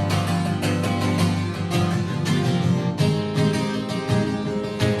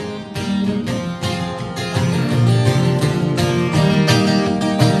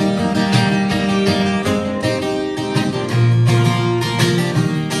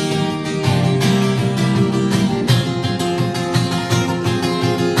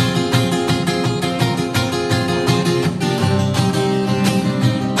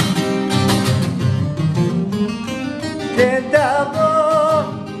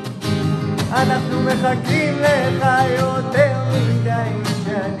 אנחנו מחכים לך יותר מדי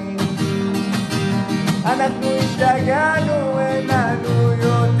שנים. אנחנו השתגענו, אין לנו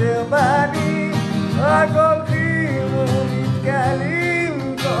יותר בנים, רק הולכים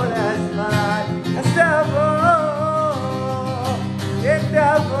ומתקלים כל הזמן. אז תבוא, כן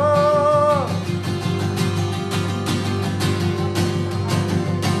תבוא.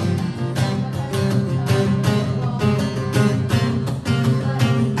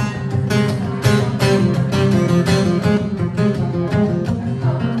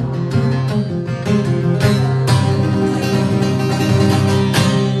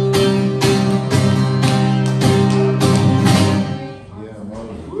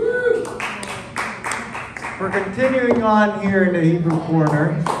 Continuing on here in the Hebrew corner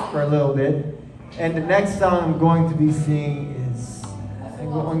for a little bit, and the next song I'm going to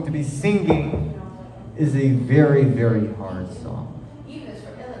be singing is a very, very hard song.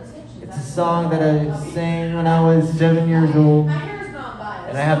 It's a song that I sang when I was 7 years old,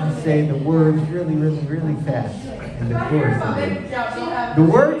 and I have to say the words really, really, really fast. And the chorus of it. The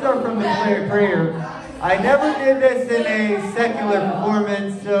words are from the prayer. I never did this in a secular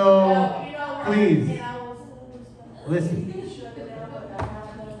performance, so please. Listen.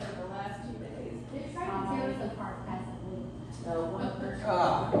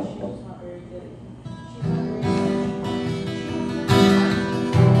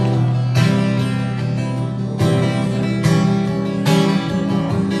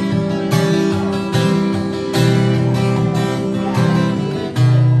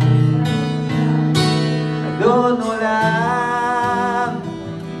 אדון עולם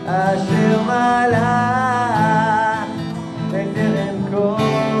אשר מלך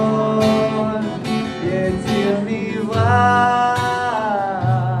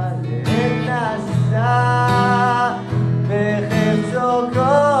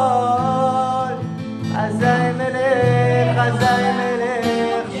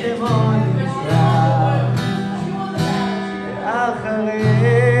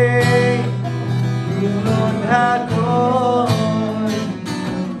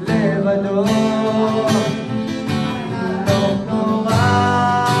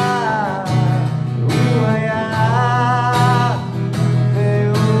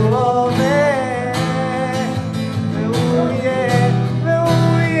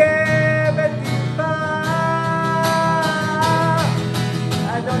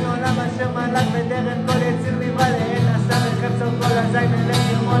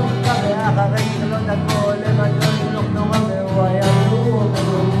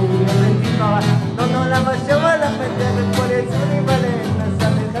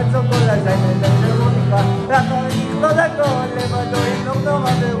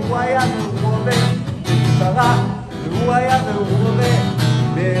והוא היה והוא עובד בתפארה.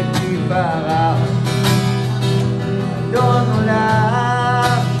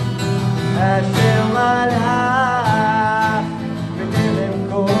 אדון עולם אשר מלך בטרם כל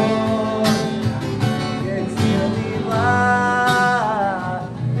יציר נברא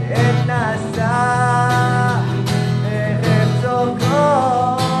ועת נעשה בחפצו כל.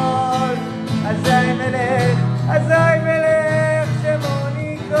 אזי מלך שמו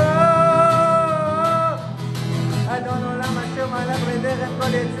ניקום. אדון עולם אשר מלך בטרם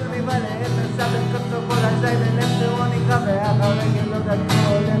כל יציר נברא ועת נעשה בחפצו כל. אזי מלך שמו נקרא ואחר רגל לא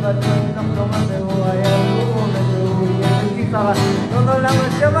דרכו לבדו ינחתום והוא היה והוא והוא יהיה בתפארה. אדון עולם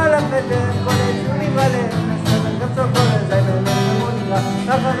אשר מלך בטרם כל יציר נברא ועת נעשה בחפצו כל. אזי מלך שמו נקרא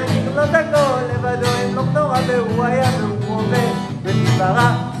ואחר רגל לא דרכו לבדו ינחתום והוא היה והוא עובד בתפארה.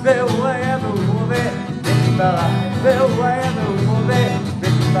 והוא היה והוא עובד בתפארה. והוא היה והוא עובד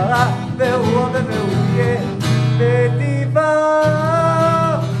בתפארה. והוא עובד והוא יהיה בתפארה.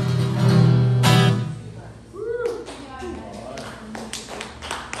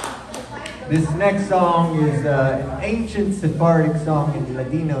 This next song is an ancient Sephardic song in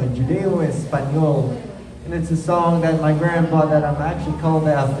Ladino, in Judeo-Espanol. And it's a song that my grandpa, that I'm actually called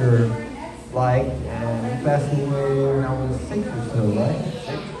after, liked. And he passed away when I was 6 or so, right?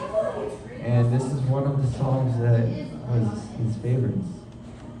 6. And this is one of the songs that was his favorites.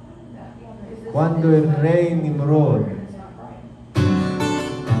 Cuando el Rey Nimrod.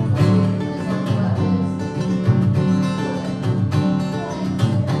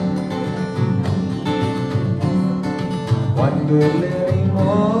 Cuando el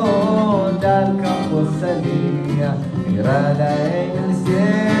Nimrod al campo salía, mirada en el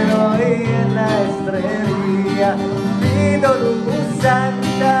cielo y en la estrella, pido luz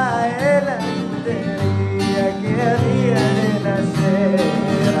santa en la entería que había de nacer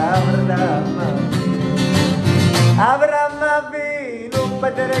Abraham. Abraham vino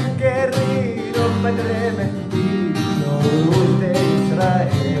Padre querido, Padre bendito de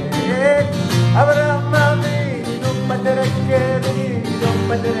Israel. Abraham Avinu, Padre querido,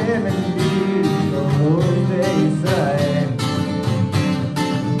 Padre bendito de Israel.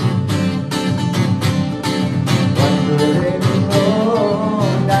 Cuando llegó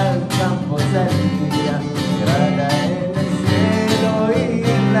al campo salía, grana en el cielo y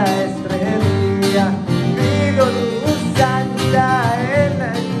en la estrella, pido luz santa en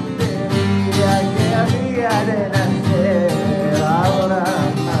la lluvia que había de nacer.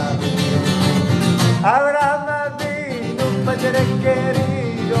 Abraham Avinu, Padre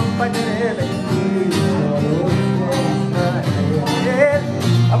querido, Padre bendito de Israel.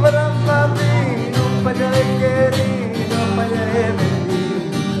 Abraham Avinu, Padre querido, Padre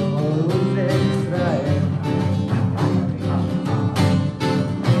bendito de Israel.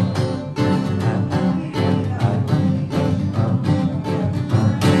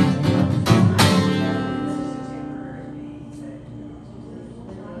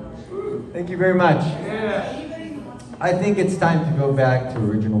 Thank you very much. Yeah. I think it's time to go back to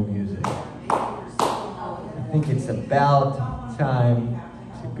original music. I think it's about time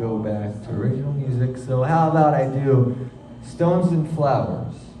to go back to original music. So how about I do Stones and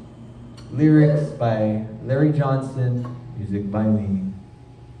Flowers, lyrics by Larry Johnson, music by me.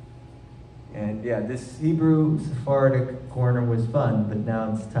 And yeah, this Hebrew Sephardic corner was fun, but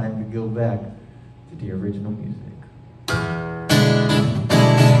now it's time to go back to the original music.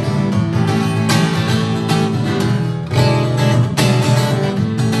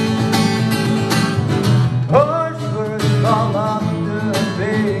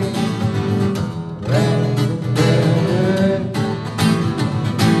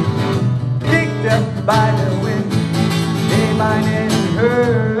 By the wind, they might and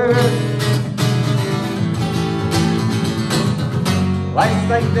hurt. Life's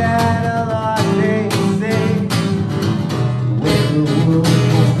like that, a lot they say. When the world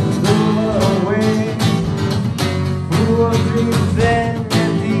won't go away, full of dreams and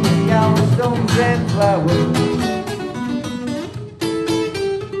empty hours, stones and flowers.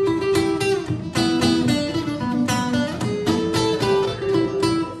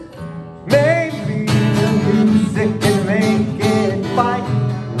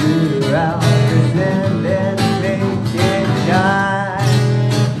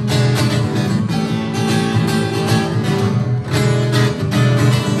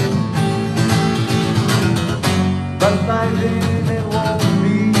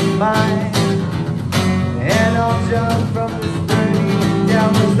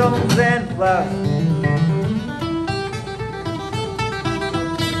 Stones and flowers.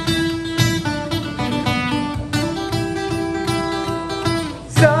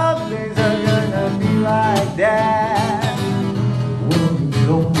 Some days are gonna be like that. When you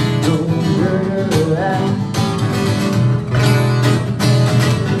don't know where you're at.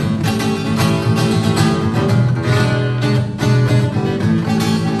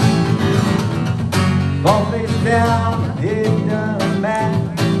 Fall face down, hit the mat.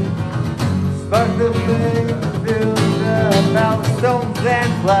 Spark the flame, fill the mouth, stones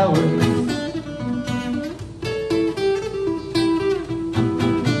and flowers.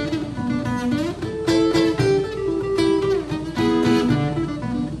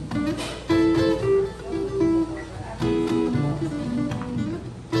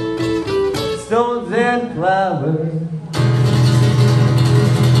 Stones and flowers.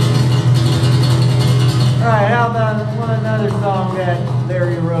 Alright, how about another song that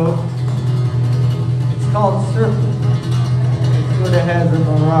Larry wrote? It's called Circle. It sort of has a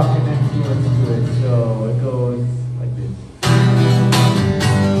Moroccan influence to it, so it goes like this.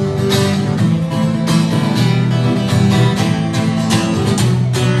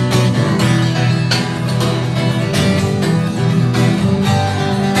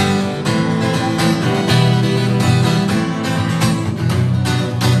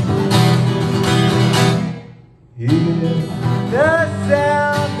 The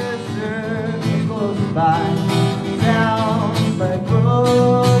sound that circles by sounds like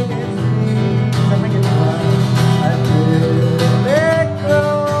broken streams. I think it's fun. I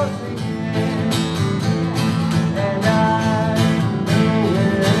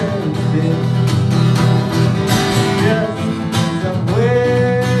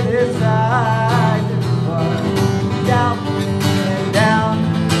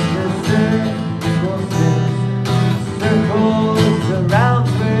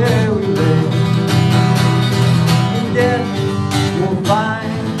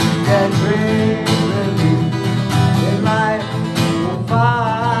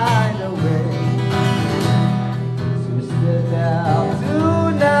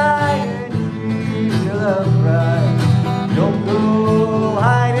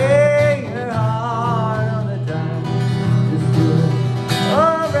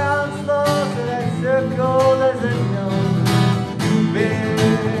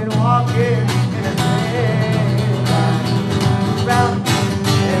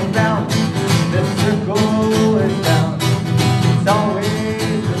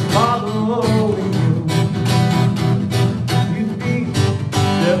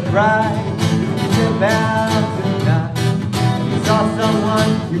alright to step out tonight and saw someone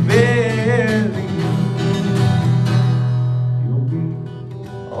you believe. You'll be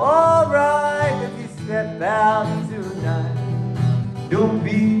alright if you step out tonight. Don't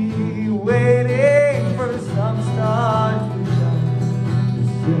be waiting for some star to shine.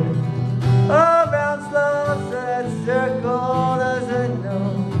 Just sit around slow so that circle doesn't know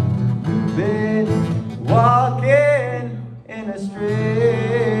you've been walking in a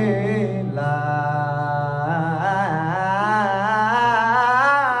straight line.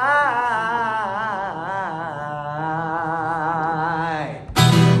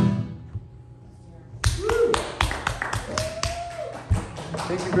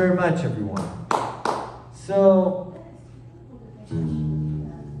 Thank you very much, everyone. So,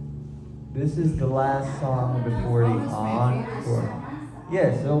 this is the last song before the encore.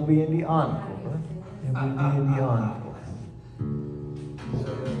 Yes, it'll be in the encore. It will be in the encore.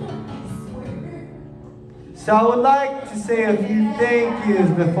 So I would like to say a few thank yous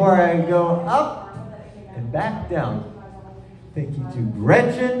before I go up and back down. Thank you to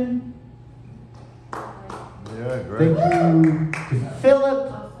Gretchen. Yeah, great. Thank you to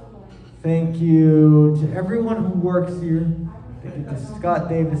Philip. Thank you to everyone who works here. Thank you to Scott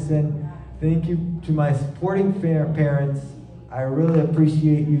Davison. Thank you to my supporting parents. I really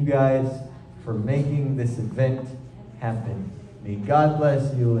appreciate you guys for making this event happen. May God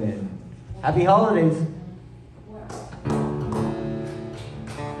bless you and happy holidays.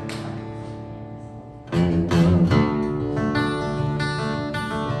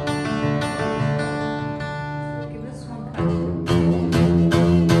 Give us one cut.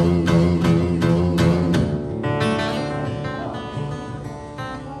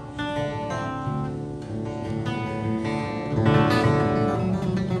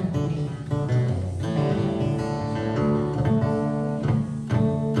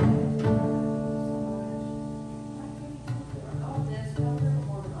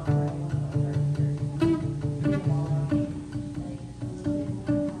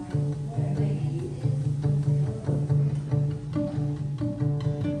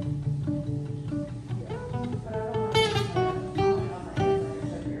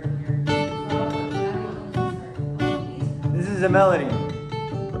 This is a melody.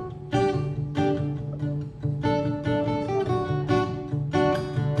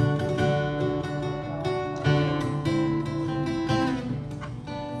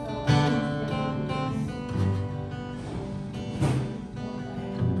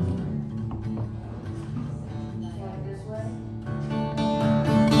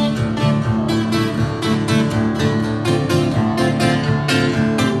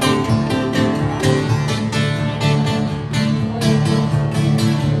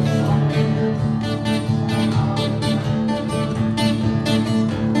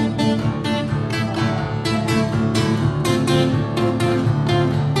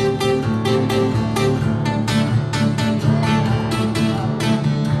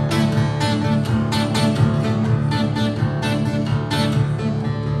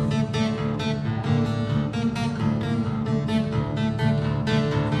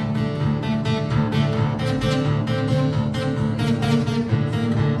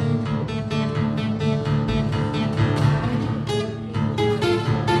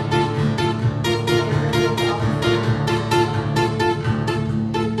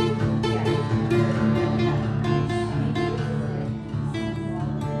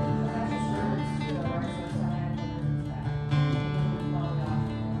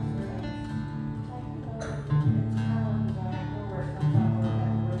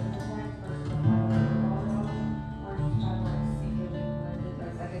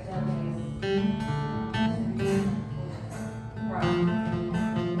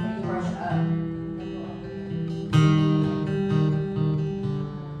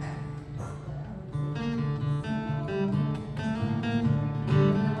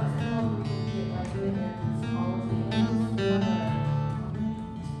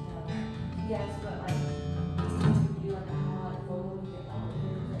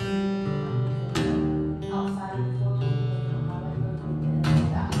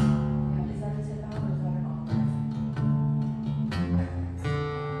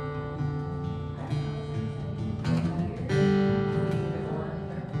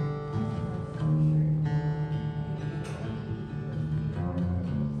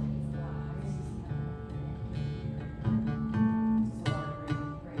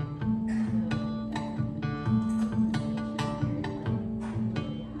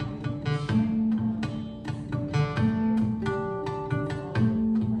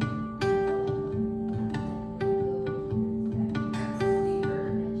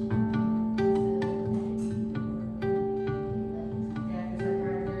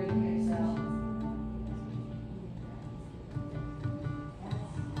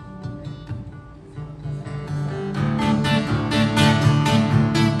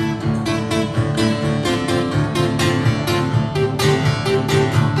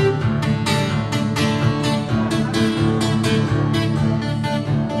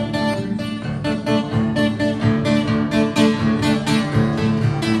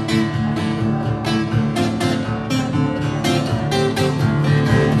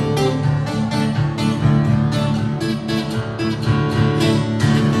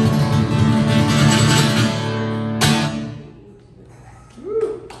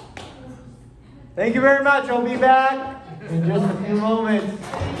 Thank you very much. I'll be back in just a few moments.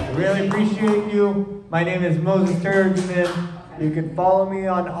 I really appreciate you. My name is Moses Turgeman. You can follow me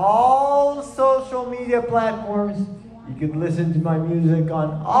on all social media platforms. You can listen to my music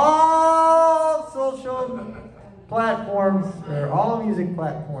on all social platforms, or all music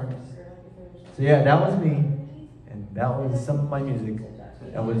platforms. So yeah, that was me. And that was some of my music.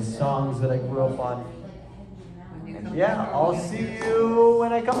 That was songs that I grew up on. And yeah, I'll see you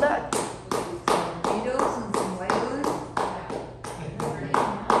when I come back. Beatles and some Legos.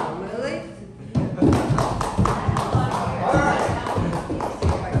 Really?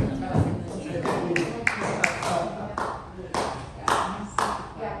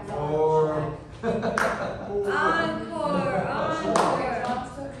 Encore!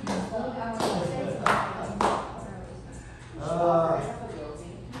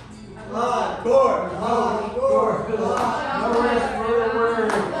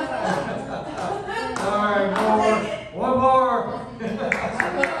 One more. You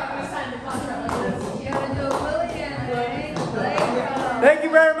gotta do a Willie again, Blake. Thank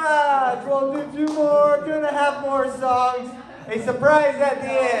you very much. We'll do 2.5 more songs. A surprise at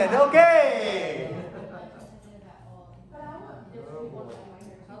the end. Okay.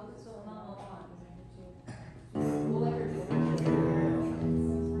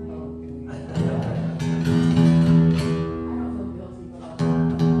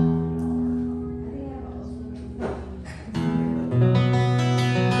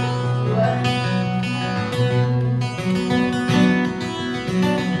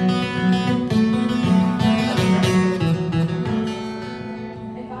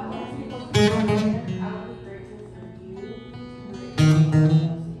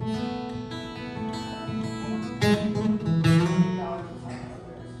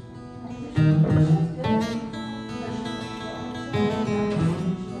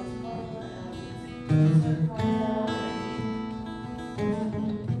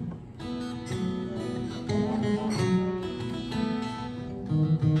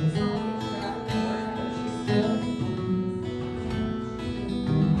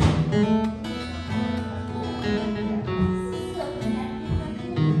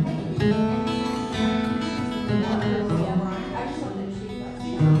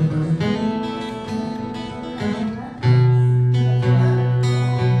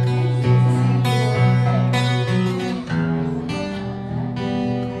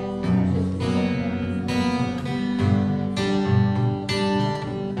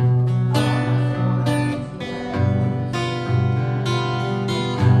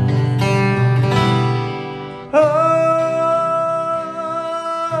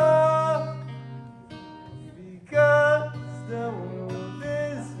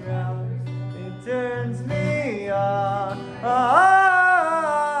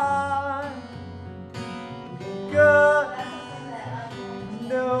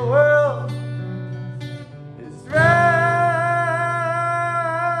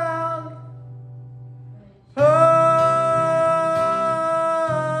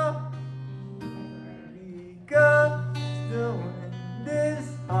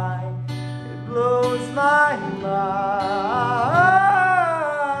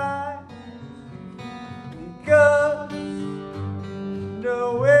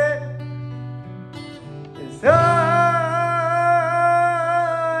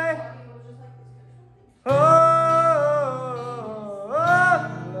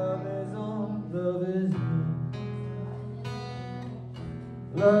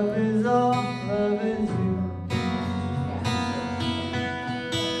 Love is all, love is you.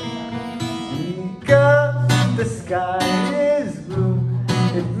 Because the sky is blue,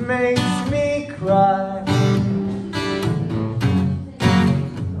 it makes me cry.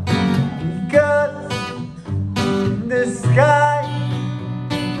 Because the sky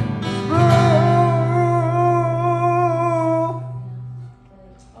is blue.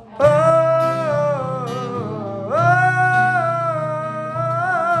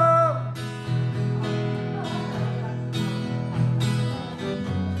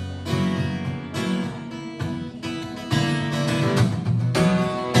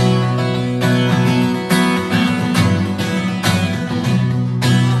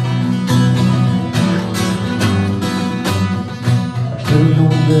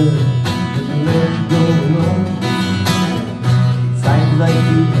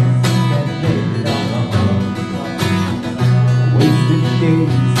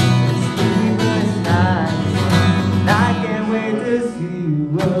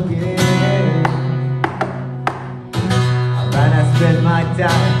 Spend my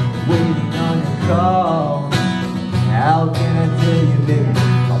time waiting on your call. How can I tell you, baby,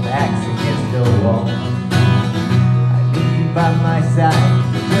 my back's against the wall?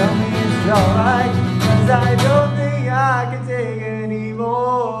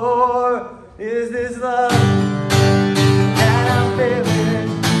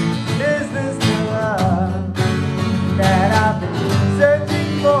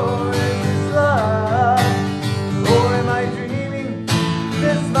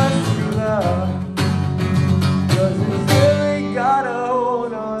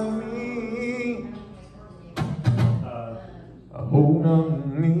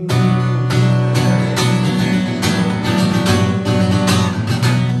 on me.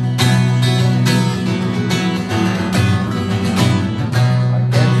 I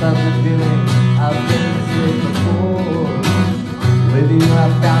can't stop the feeling I've been this way before. With you I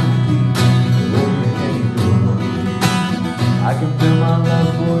found the key to open any door. I can feel my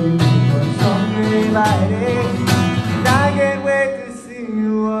love for you for some lighting. And I can't wait to see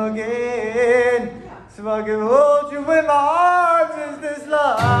you again, so I can hold you in my arms. Is this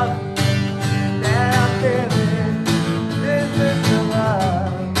love that I'm feeling? Is this the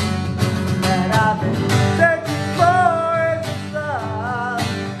love that I've been searching for? Is this love?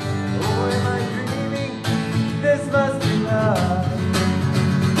 Or am I dreaming? This must be love.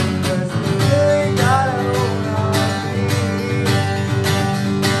 'Cause you really gotta hold on to me.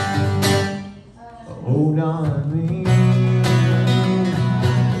 Hold on to me.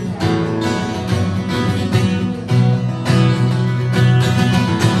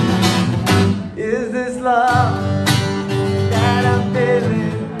 Is this love that I'm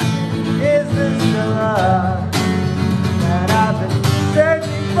feeling? Is this the love that I've been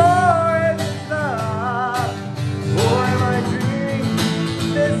searching for? Is this love? Or am I dreaming?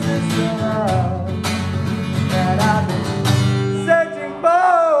 This is the love that I've been searching for.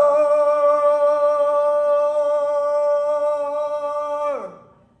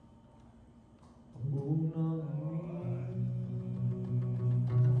 Hold on to me.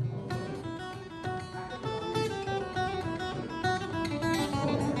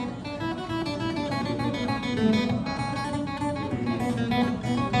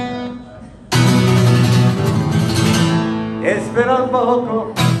 Espera un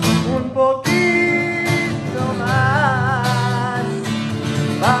poquito más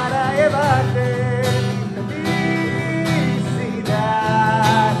para llevarte mi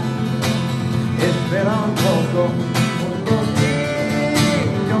felicidad. Espera un poquito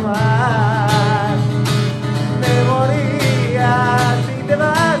más. Me moría si te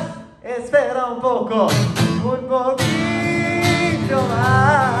vas. Espera un poquito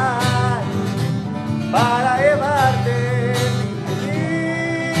más para llevarte mi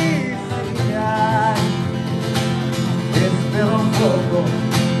felicidad. Espera un poquito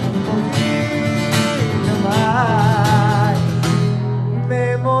más. Me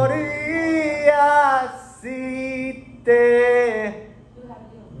moría si te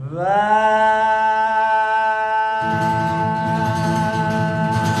vas.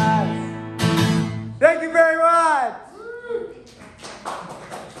 Thank you very much.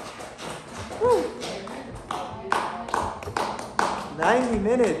 Woo. 90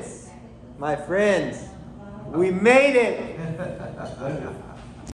 minutes, my friends. We made it.